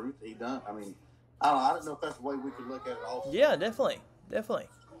is truth. He done. I mean, I don't know if that's the way we could look at it also. Yeah, definitely.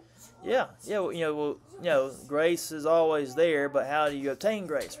 Yeah. Grace is always there, but how do you obtain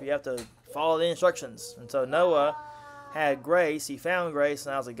grace? You have to follow the instructions. And so Noah had grace. He found grace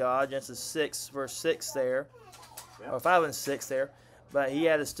in the eyes of God. Genesis 6, verse 6 there. Or 5 and 6 there. But he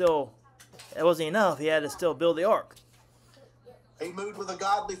had to still, it wasn't enough. He had to still build the ark. He moved with a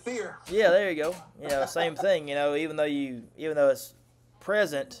godly fear. Yeah, there you go. Same thing. Even though it's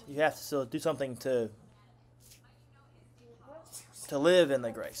present, you have to still do something to live in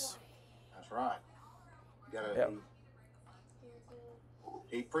the grace. That's right.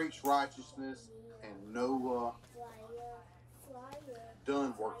 He preached righteousness, and Noah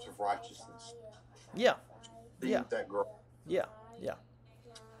done works of righteousness. Yeah. That girl. Yeah.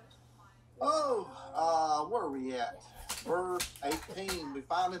 Oh, where are we at? Verse 18. We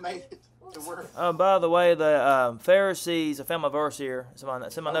finally made it to where. By the way, the Pharisees, I found my verse here. It's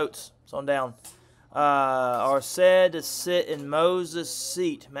in my notes. It's on down. Are said to sit in Moses'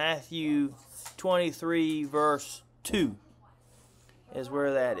 seat. Matthew 23, verse 2 is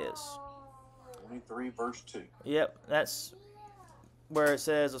where that is. 23, verse 2. Yep, that's where it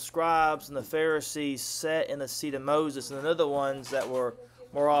says the scribes and the Pharisees sat in the seat of Moses, and they're the ones that were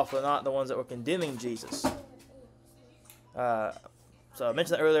more often than not the ones that were condemning Jesus. So I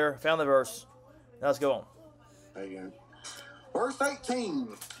mentioned that earlier, found the verse. Now let's go on. There you go. Verse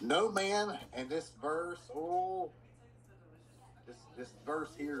 18. No man, and this verse, this verse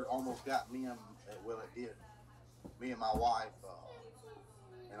here almost got me, it did. Me and my wife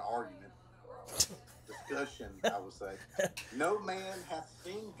in an argument, discussion, I would say. No man hath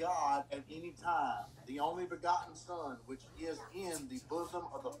seen God at any time. The only begotten Son, which is in the bosom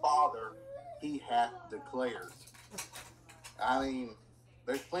of the Father, he hath declared. I mean,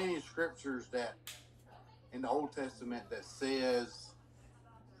 there's plenty of scriptures that in the Old Testament that says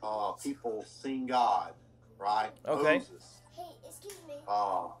people seen God, right? Okay. Moses. Hey, excuse me.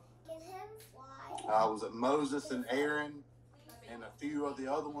 Can him fly? Was it Moses and Aaron and a few of the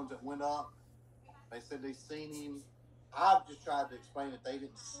other ones that went up? They said they seen him. I've just tried to explain that they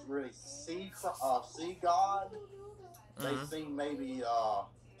didn't really see God. They seen maybe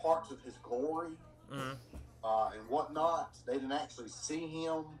parts of his glory. And whatnot. They didn't actually see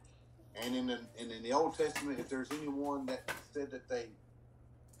him. And in the Old Testament, if there's anyone that said that they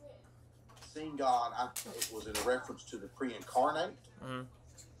seen God, it was in a reference to the pre-incarnate.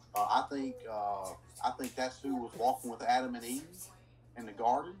 I think that's who was walking with Adam and Eve in the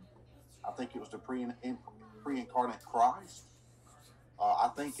garden. I think it was the pre-incarnate Christ. I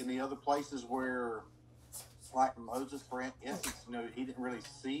think in the other places where, like Moses, for instance, he didn't really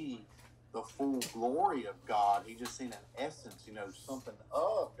see the full glory of God. He just seen an essence, something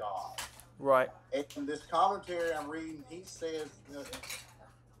of God. Right. And in this commentary I'm reading, he says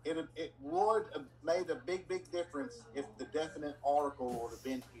it would have made a big difference if the definite article would have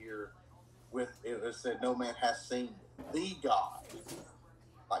been here with it said no man has seen the God,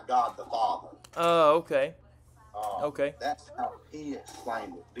 like God the Father. Oh, okay. Okay. That's how he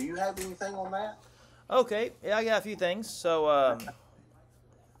explained it. Do you have anything on that? Okay. Yeah, I got a few things. So,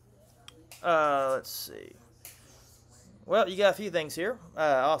 let's see. Well, you got a few things here.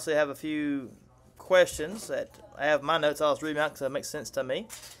 I also have a few questions that I have in my notes. I'll just read them out because that makes sense to me.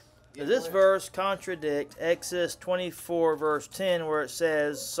 Does this verse contradict Exodus 24, verse 10, where it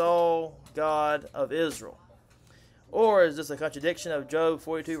says, Saul, God of Israel? Or is this a contradiction of Job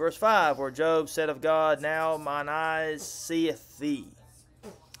 42, verse 5, where Job said of God, Now mine eyes seeth thee?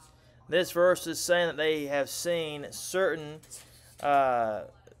 This verse is saying that they have seen certain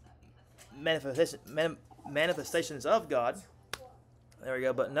manifestations of God. There we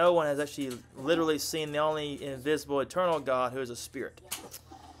go. But no one has actually literally seen the only invisible eternal God who is a spirit.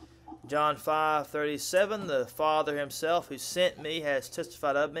 John 5:37, the Father himself who sent me has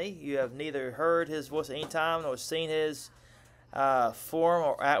testified of me. You have neither heard his voice at any time nor seen his form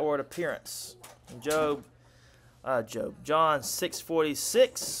or outward appearance. John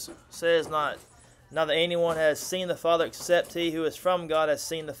 6:46 says, Not that anyone has seen the Father except he who is from God has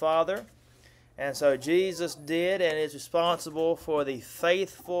seen the Father. And so Jesus did and is responsible for the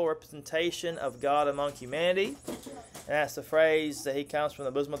faithful representation of God among humanity. And that's the phrase that he comes from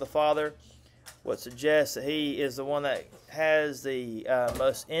the bosom of the Father, what suggests that he is the one that has the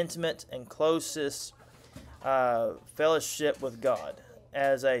most intimate and closest fellowship with God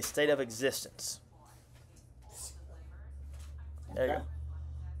as a state of existence. There you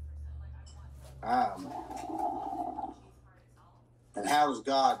go. And how do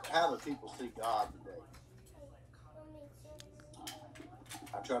people see God today?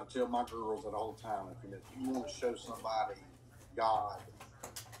 I try to tell my girls at all the time, if you want to show somebody God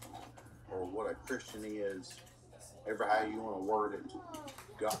or what a Christian is, ever how you want to word it,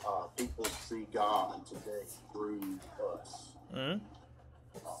 people see God today through us. Mm-hmm.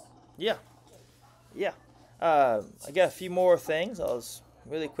 Yeah. Yeah. I got a few more things. I'll just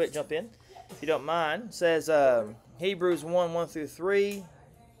really quick jump in, if you don't mind. It says Hebrews 1:1-3.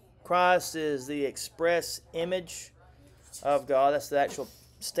 Christ is the express image of God. That's the actual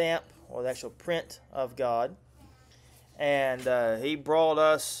stamp or the actual print of God. And he brought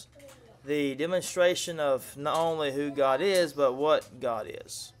us the demonstration of not only who God is, but what God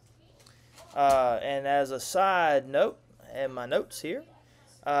is. And as a side note, in my notes here,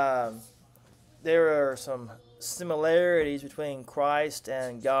 there are some similarities between Christ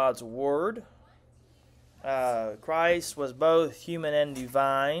and God's Word. Christ was both human and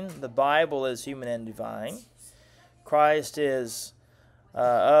divine. The Bible is human and divine. Christ is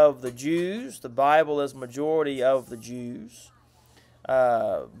of the Jews. The Bible is majority of the Jews.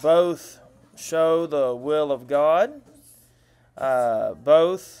 Both show the will of God.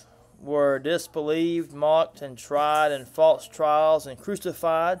 Both were disbelieved, mocked, and tried in false trials and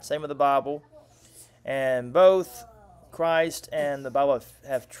crucified. Same with the Bible. And both Christ and the Bible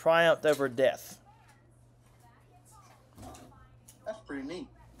have triumphed over death. That's pretty neat.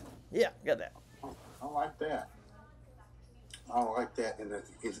 Yeah, got that. I like that. I like that. And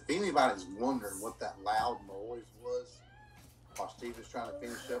if anybody's wondering what that loud noise was while Steve was trying to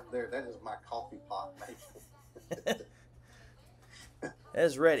finish up there, that is my coffee pot making.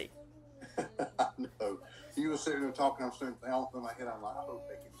 It's ready. I know. He was sitting there talking. I'm sitting there in my head. I'm like, I hope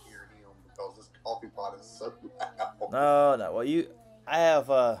they can hear him because this coffee pot is so loud. No. Well, I have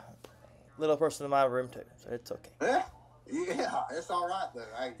a little person in my room too, so it's okay. Yeah, it's all right though.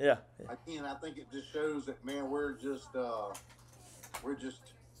 Yeah. Again, I think it just shows that, man, we're just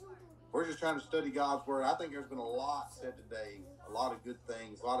trying to study God's word. I think there's been a lot said today, a lot of good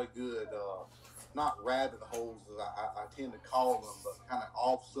things, a lot of good, not rabbit holes as I tend to call them, but kind of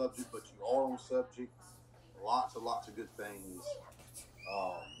off subject, but you are on subject. Lots of good things.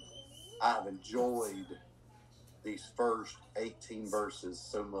 I've enjoyed these first 18 verses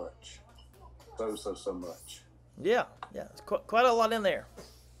so much, so much. Yeah. It's quite a lot in there.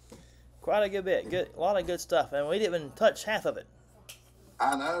 Quite a good bit. A lot of good stuff, and we didn't even touch half of it.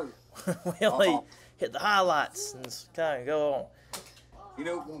 I know. We only hit the highlights and kind of go on. You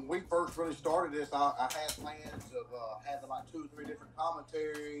know, when we first really started this, I had plans of having like 2 or 3 different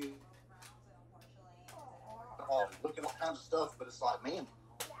commentaries, looking at all kinds of stuff, but it's like, man,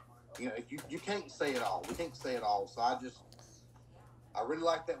 you know, you can't say it all. We can't say it all. So I really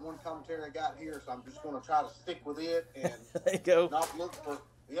like that one commentary I got here, so I'm just going to try to stick with it and there you go. Not look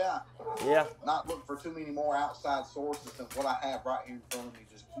for too many more outside sources than what I have right here in front of me.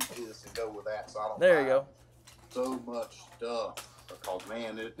 Just keep this and go with that. So I don't. There you go. So much stuff because,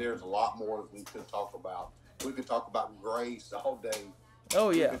 man, there's a lot more that we could talk about. We could talk about grace all day. Oh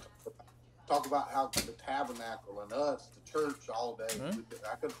yeah. Talk about how the tabernacle and us, the church, all day. Mm-hmm.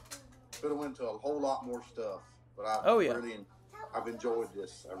 I could have went to a whole lot more stuff, but I've enjoyed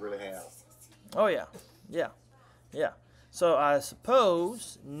this. I really have. Oh yeah. So I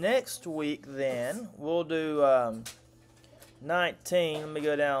suppose next week then we'll do 19. Let me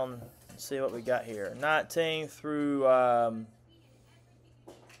go down and see what we got here. 19 through what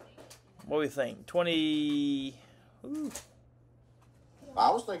do we think? 20. Ooh. I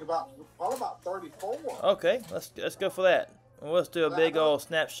was thinking probably about 34. Okay, let's go for that. And let's do a big old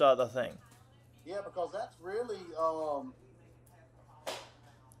snapshot of the thing. Yeah, because that's really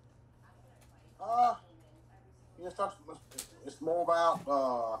it's more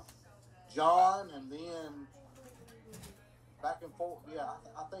about John and then back and forth. Yeah,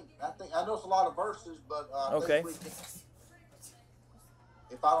 I think I know it's a lot of verses, but okay.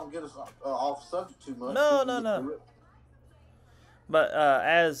 If I don't get us off subject too much, no. But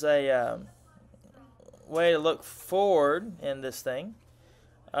as a way to look forward in this thing,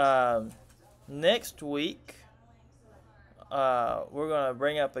 next week we're going to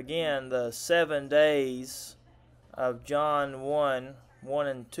bring up again the 7 days of John 1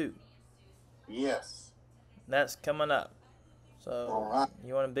 and 2. Yes. That's coming up. So all right.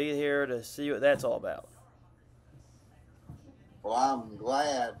 You want to be here to see what that's all about. Well, I'm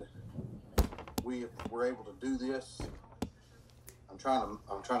glad we were able to do this. I'm trying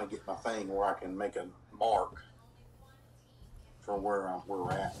to get my thing where I can make a mark from where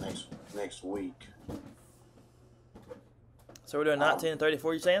we're at next week. So we're doing 19 and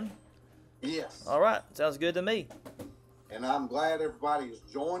 34, you saying? Yes. All right. Sounds good to me. And I'm glad everybody has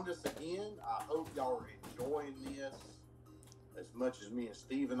joined us again. I hope y'all are enjoying this as much as me and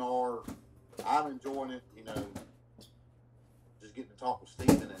Stephen are. I'm enjoying it, just getting to talk with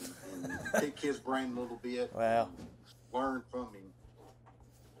Stephen and pick his brain a little bit. Wow. And learn from him.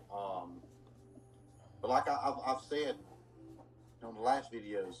 But like I've said on the last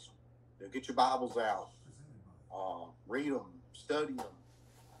videos, get your Bibles out, read them, study them,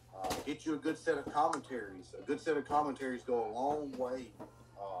 get you a good set of commentaries. A good set of commentaries go a long way.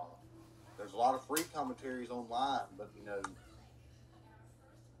 There's a lot of free commentaries online, but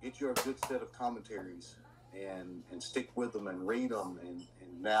get you a good set of commentaries and stick with them and read them, and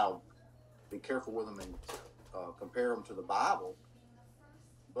now be careful with them and compare them to the Bible.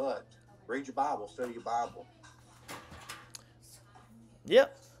 But read your Bible, study your Bible.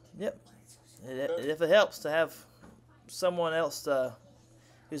 Yep. If it helps to have someone else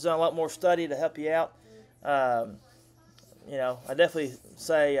who's done a lot more study to help you out, I definitely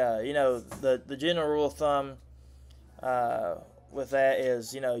say, the general rule of thumb with that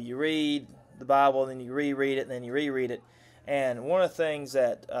is, you read the Bible, then you reread it, and then you reread it. And one of the things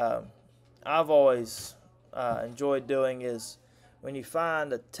that I've always enjoyed doing is when you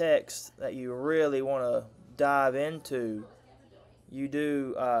find a text that you really want to dive into, you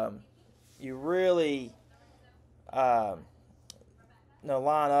do, you really line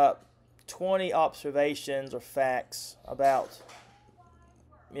up 20 observations or facts about,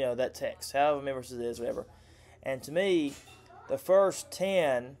 that text, however many verses it is, whatever. And to me, the first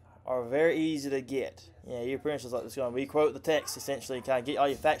 10 are very easy to get. You're pretty much like this going, we quote the text essentially, kind of get all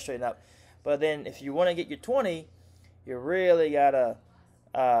your facts straightened up. But then if you want to get your 20, you really got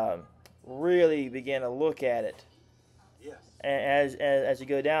to really begin to look at it. Yes. And as you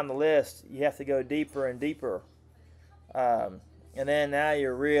go down the list, you have to go deeper and deeper. And then now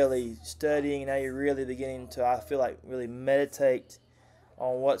you're really studying, now you're really beginning to, I feel like, really meditate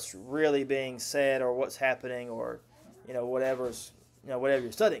on what's really being said or what's happening or, whatever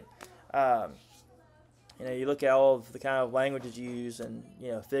you're studying. You look at all of the kind of languages used and,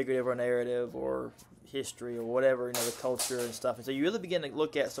 figurative or narrative or history or whatever, the culture and stuff. And so you really begin to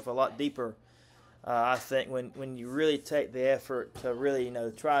look at stuff a lot deeper, I think, when you really take the effort to really,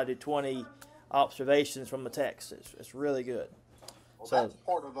 try to do 20 observations from the text. It's really good. Well, that's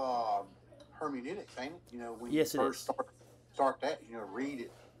part of hermeneutics, ain't it? When yes, you first start that, read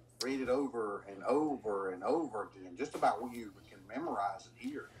it over and over and over again, just about what you can memorize and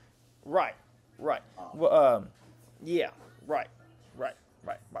hear. Right. Well, yeah, right.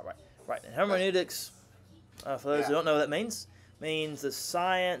 And hermeneutics, for those who don't know what that means the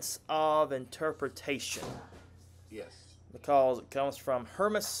science of interpretation. Yes. Because it comes from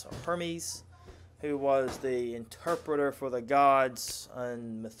Hermes, who was the interpreter for the gods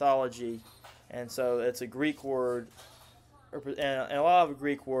and mythology. And so it's a Greek word, and a lot of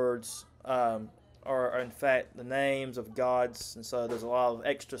Greek words are in fact the names of gods, and so there's a lot of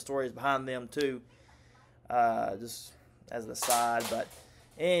extra stories behind them too, just as an aside. But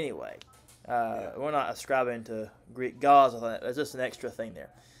anyway, we're not ascribing to Greek gods. I think it's just an extra thing there.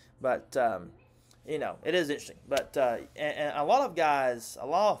 But it is interesting. But and a lot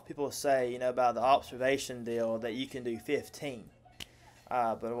of people say about the observation deal that you can do 15.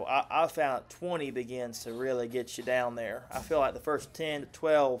 But I found 20 begins to really get you down there. I feel like the first 10 to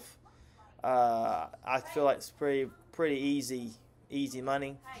 12, I feel like it's pretty easy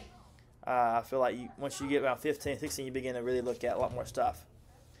money. I feel like once you get about 15, 16, you begin to really look at a lot more stuff.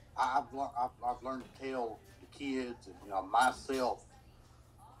 I've learned to tell the kids and myself,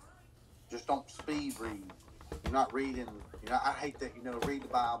 just don't speed read. You're not reading. I hate that. Read the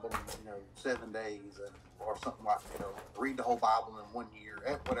Bible in 7 days or something like. Read the whole Bible in 1 year.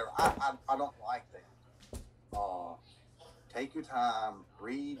 Whatever. I don't like that. Take your time.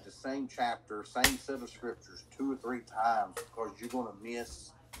 Read the same chapter, same set of scriptures 2 or 3 times, because you're going to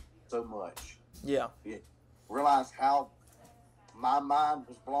miss so much. Yeah. Realize how my mind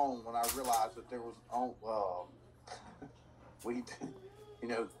was blown when I realized that there was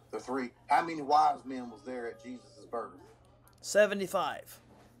the 3. How many wise men was there at Jesus' birth? 75.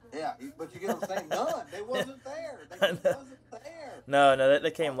 Yeah, but you get what I'm saying? None. They wasn't there. They wasn't there. No,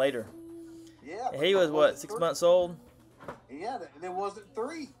 they came later. Yeah. He was what, 6 months old? Yeah, and there wasn't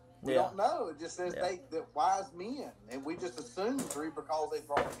 3. We Yeah. don't know. It just says that wise men, and we just assume 3 because they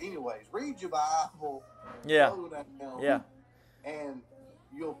brought. Anyways, read your Bible. Yeah. Yeah. And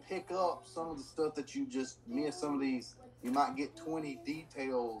you'll pick up some of the stuff that you just missed. Some of these, you might get 20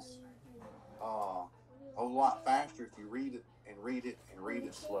 details a lot faster if you read it and read it and read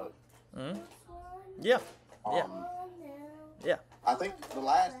it slow. Mm-hmm. Yeah. I think the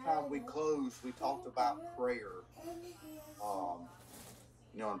last time we closed, we talked about prayer.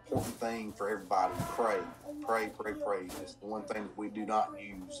 important thing for everybody: pray, pray, pray, pray. It's the one thing that we do not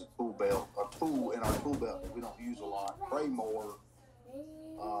use, a tool in our tool belt that we don't use a lot. Pray more.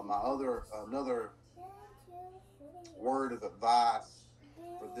 Another word of advice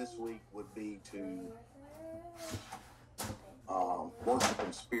for this week would be to worship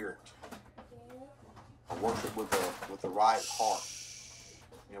in spirit, worship with the right heart,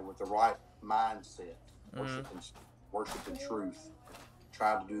 with the right mindset, worship in truth.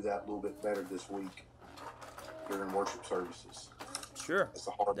 Try to do that a little bit better this week during worship services. Sure. It's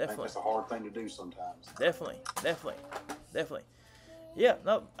a hard thing. It's a hard thing to do sometimes. Definitely. Yeah,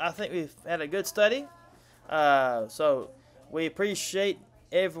 no, I think we've had a good study. So we appreciate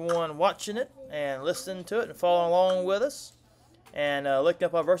everyone watching it and listening to it and following along with us and looking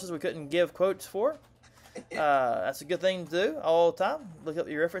up our verses we couldn't give quotes for. That's a good thing to do all the time. Look up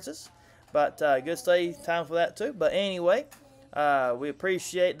your references. But good study time for that too. But anyway, we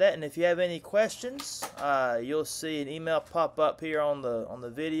appreciate that. And if you have any questions, you'll see an email pop up here on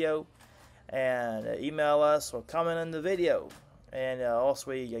the video. And email us or comment on the video. And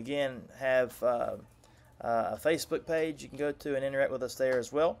also we, again, have a Facebook page you can go to and interact with us there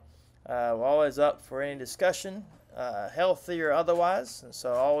as well. We're always up for any discussion, healthy or otherwise. And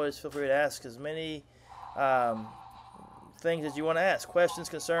so always feel free to ask as many things as you want to ask. Questions,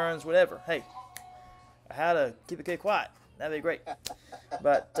 concerns, whatever. Hey, how to keep a kid quiet. That'd be great.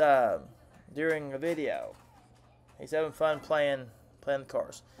 But during a video, he's having fun playing the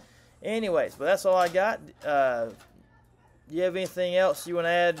cars. Anyways, but that's all I got. Do you have anything else you want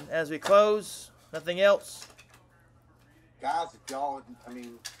to add as we close? Nothing else? Guys, if y'all,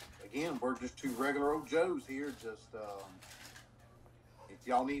 again, we're just two regular old Joes here. Just, if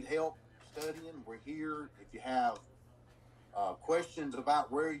y'all need help studying, we're here. If you have questions about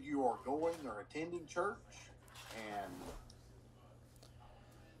where you are going or attending church, and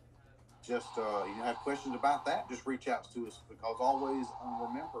just, have questions about that, just reach out to us, because always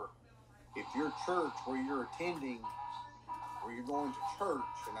remember, if your church where you're attending, where you're going to church,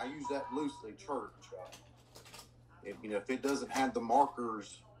 and I use that loosely, church, if it doesn't have the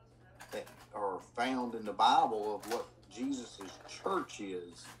markers that are found in the Bible of what Jesus' church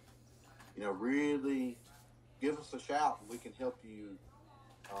is, really give us a shout, and we can help you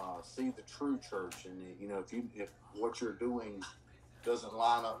see the true church. And if what you're doing doesn't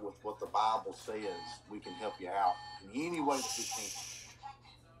line up with what the Bible says, we can help you out in any way that we can.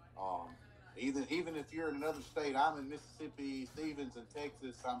 Even if you're in another state, I'm in Mississippi, Stevens in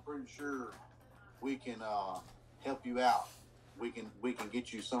Texas, I'm pretty sure we can help you out. We can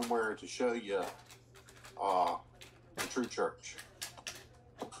get you somewhere to show you the true church.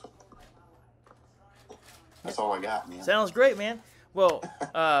 That's all I got, man. Sounds great, man. Well,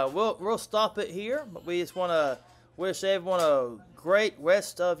 we'll stop it here, but we just want to wish everyone a great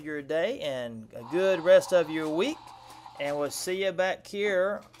rest of your day and a good rest of your week. And we'll see you back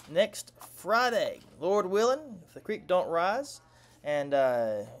here next Friday, Lord willing, if the creek don't rise. And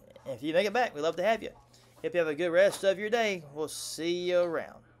if you make it back, we'd love to have you. Hope you have a good rest of your day. We'll see you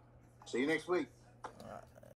around. See you next week. All right.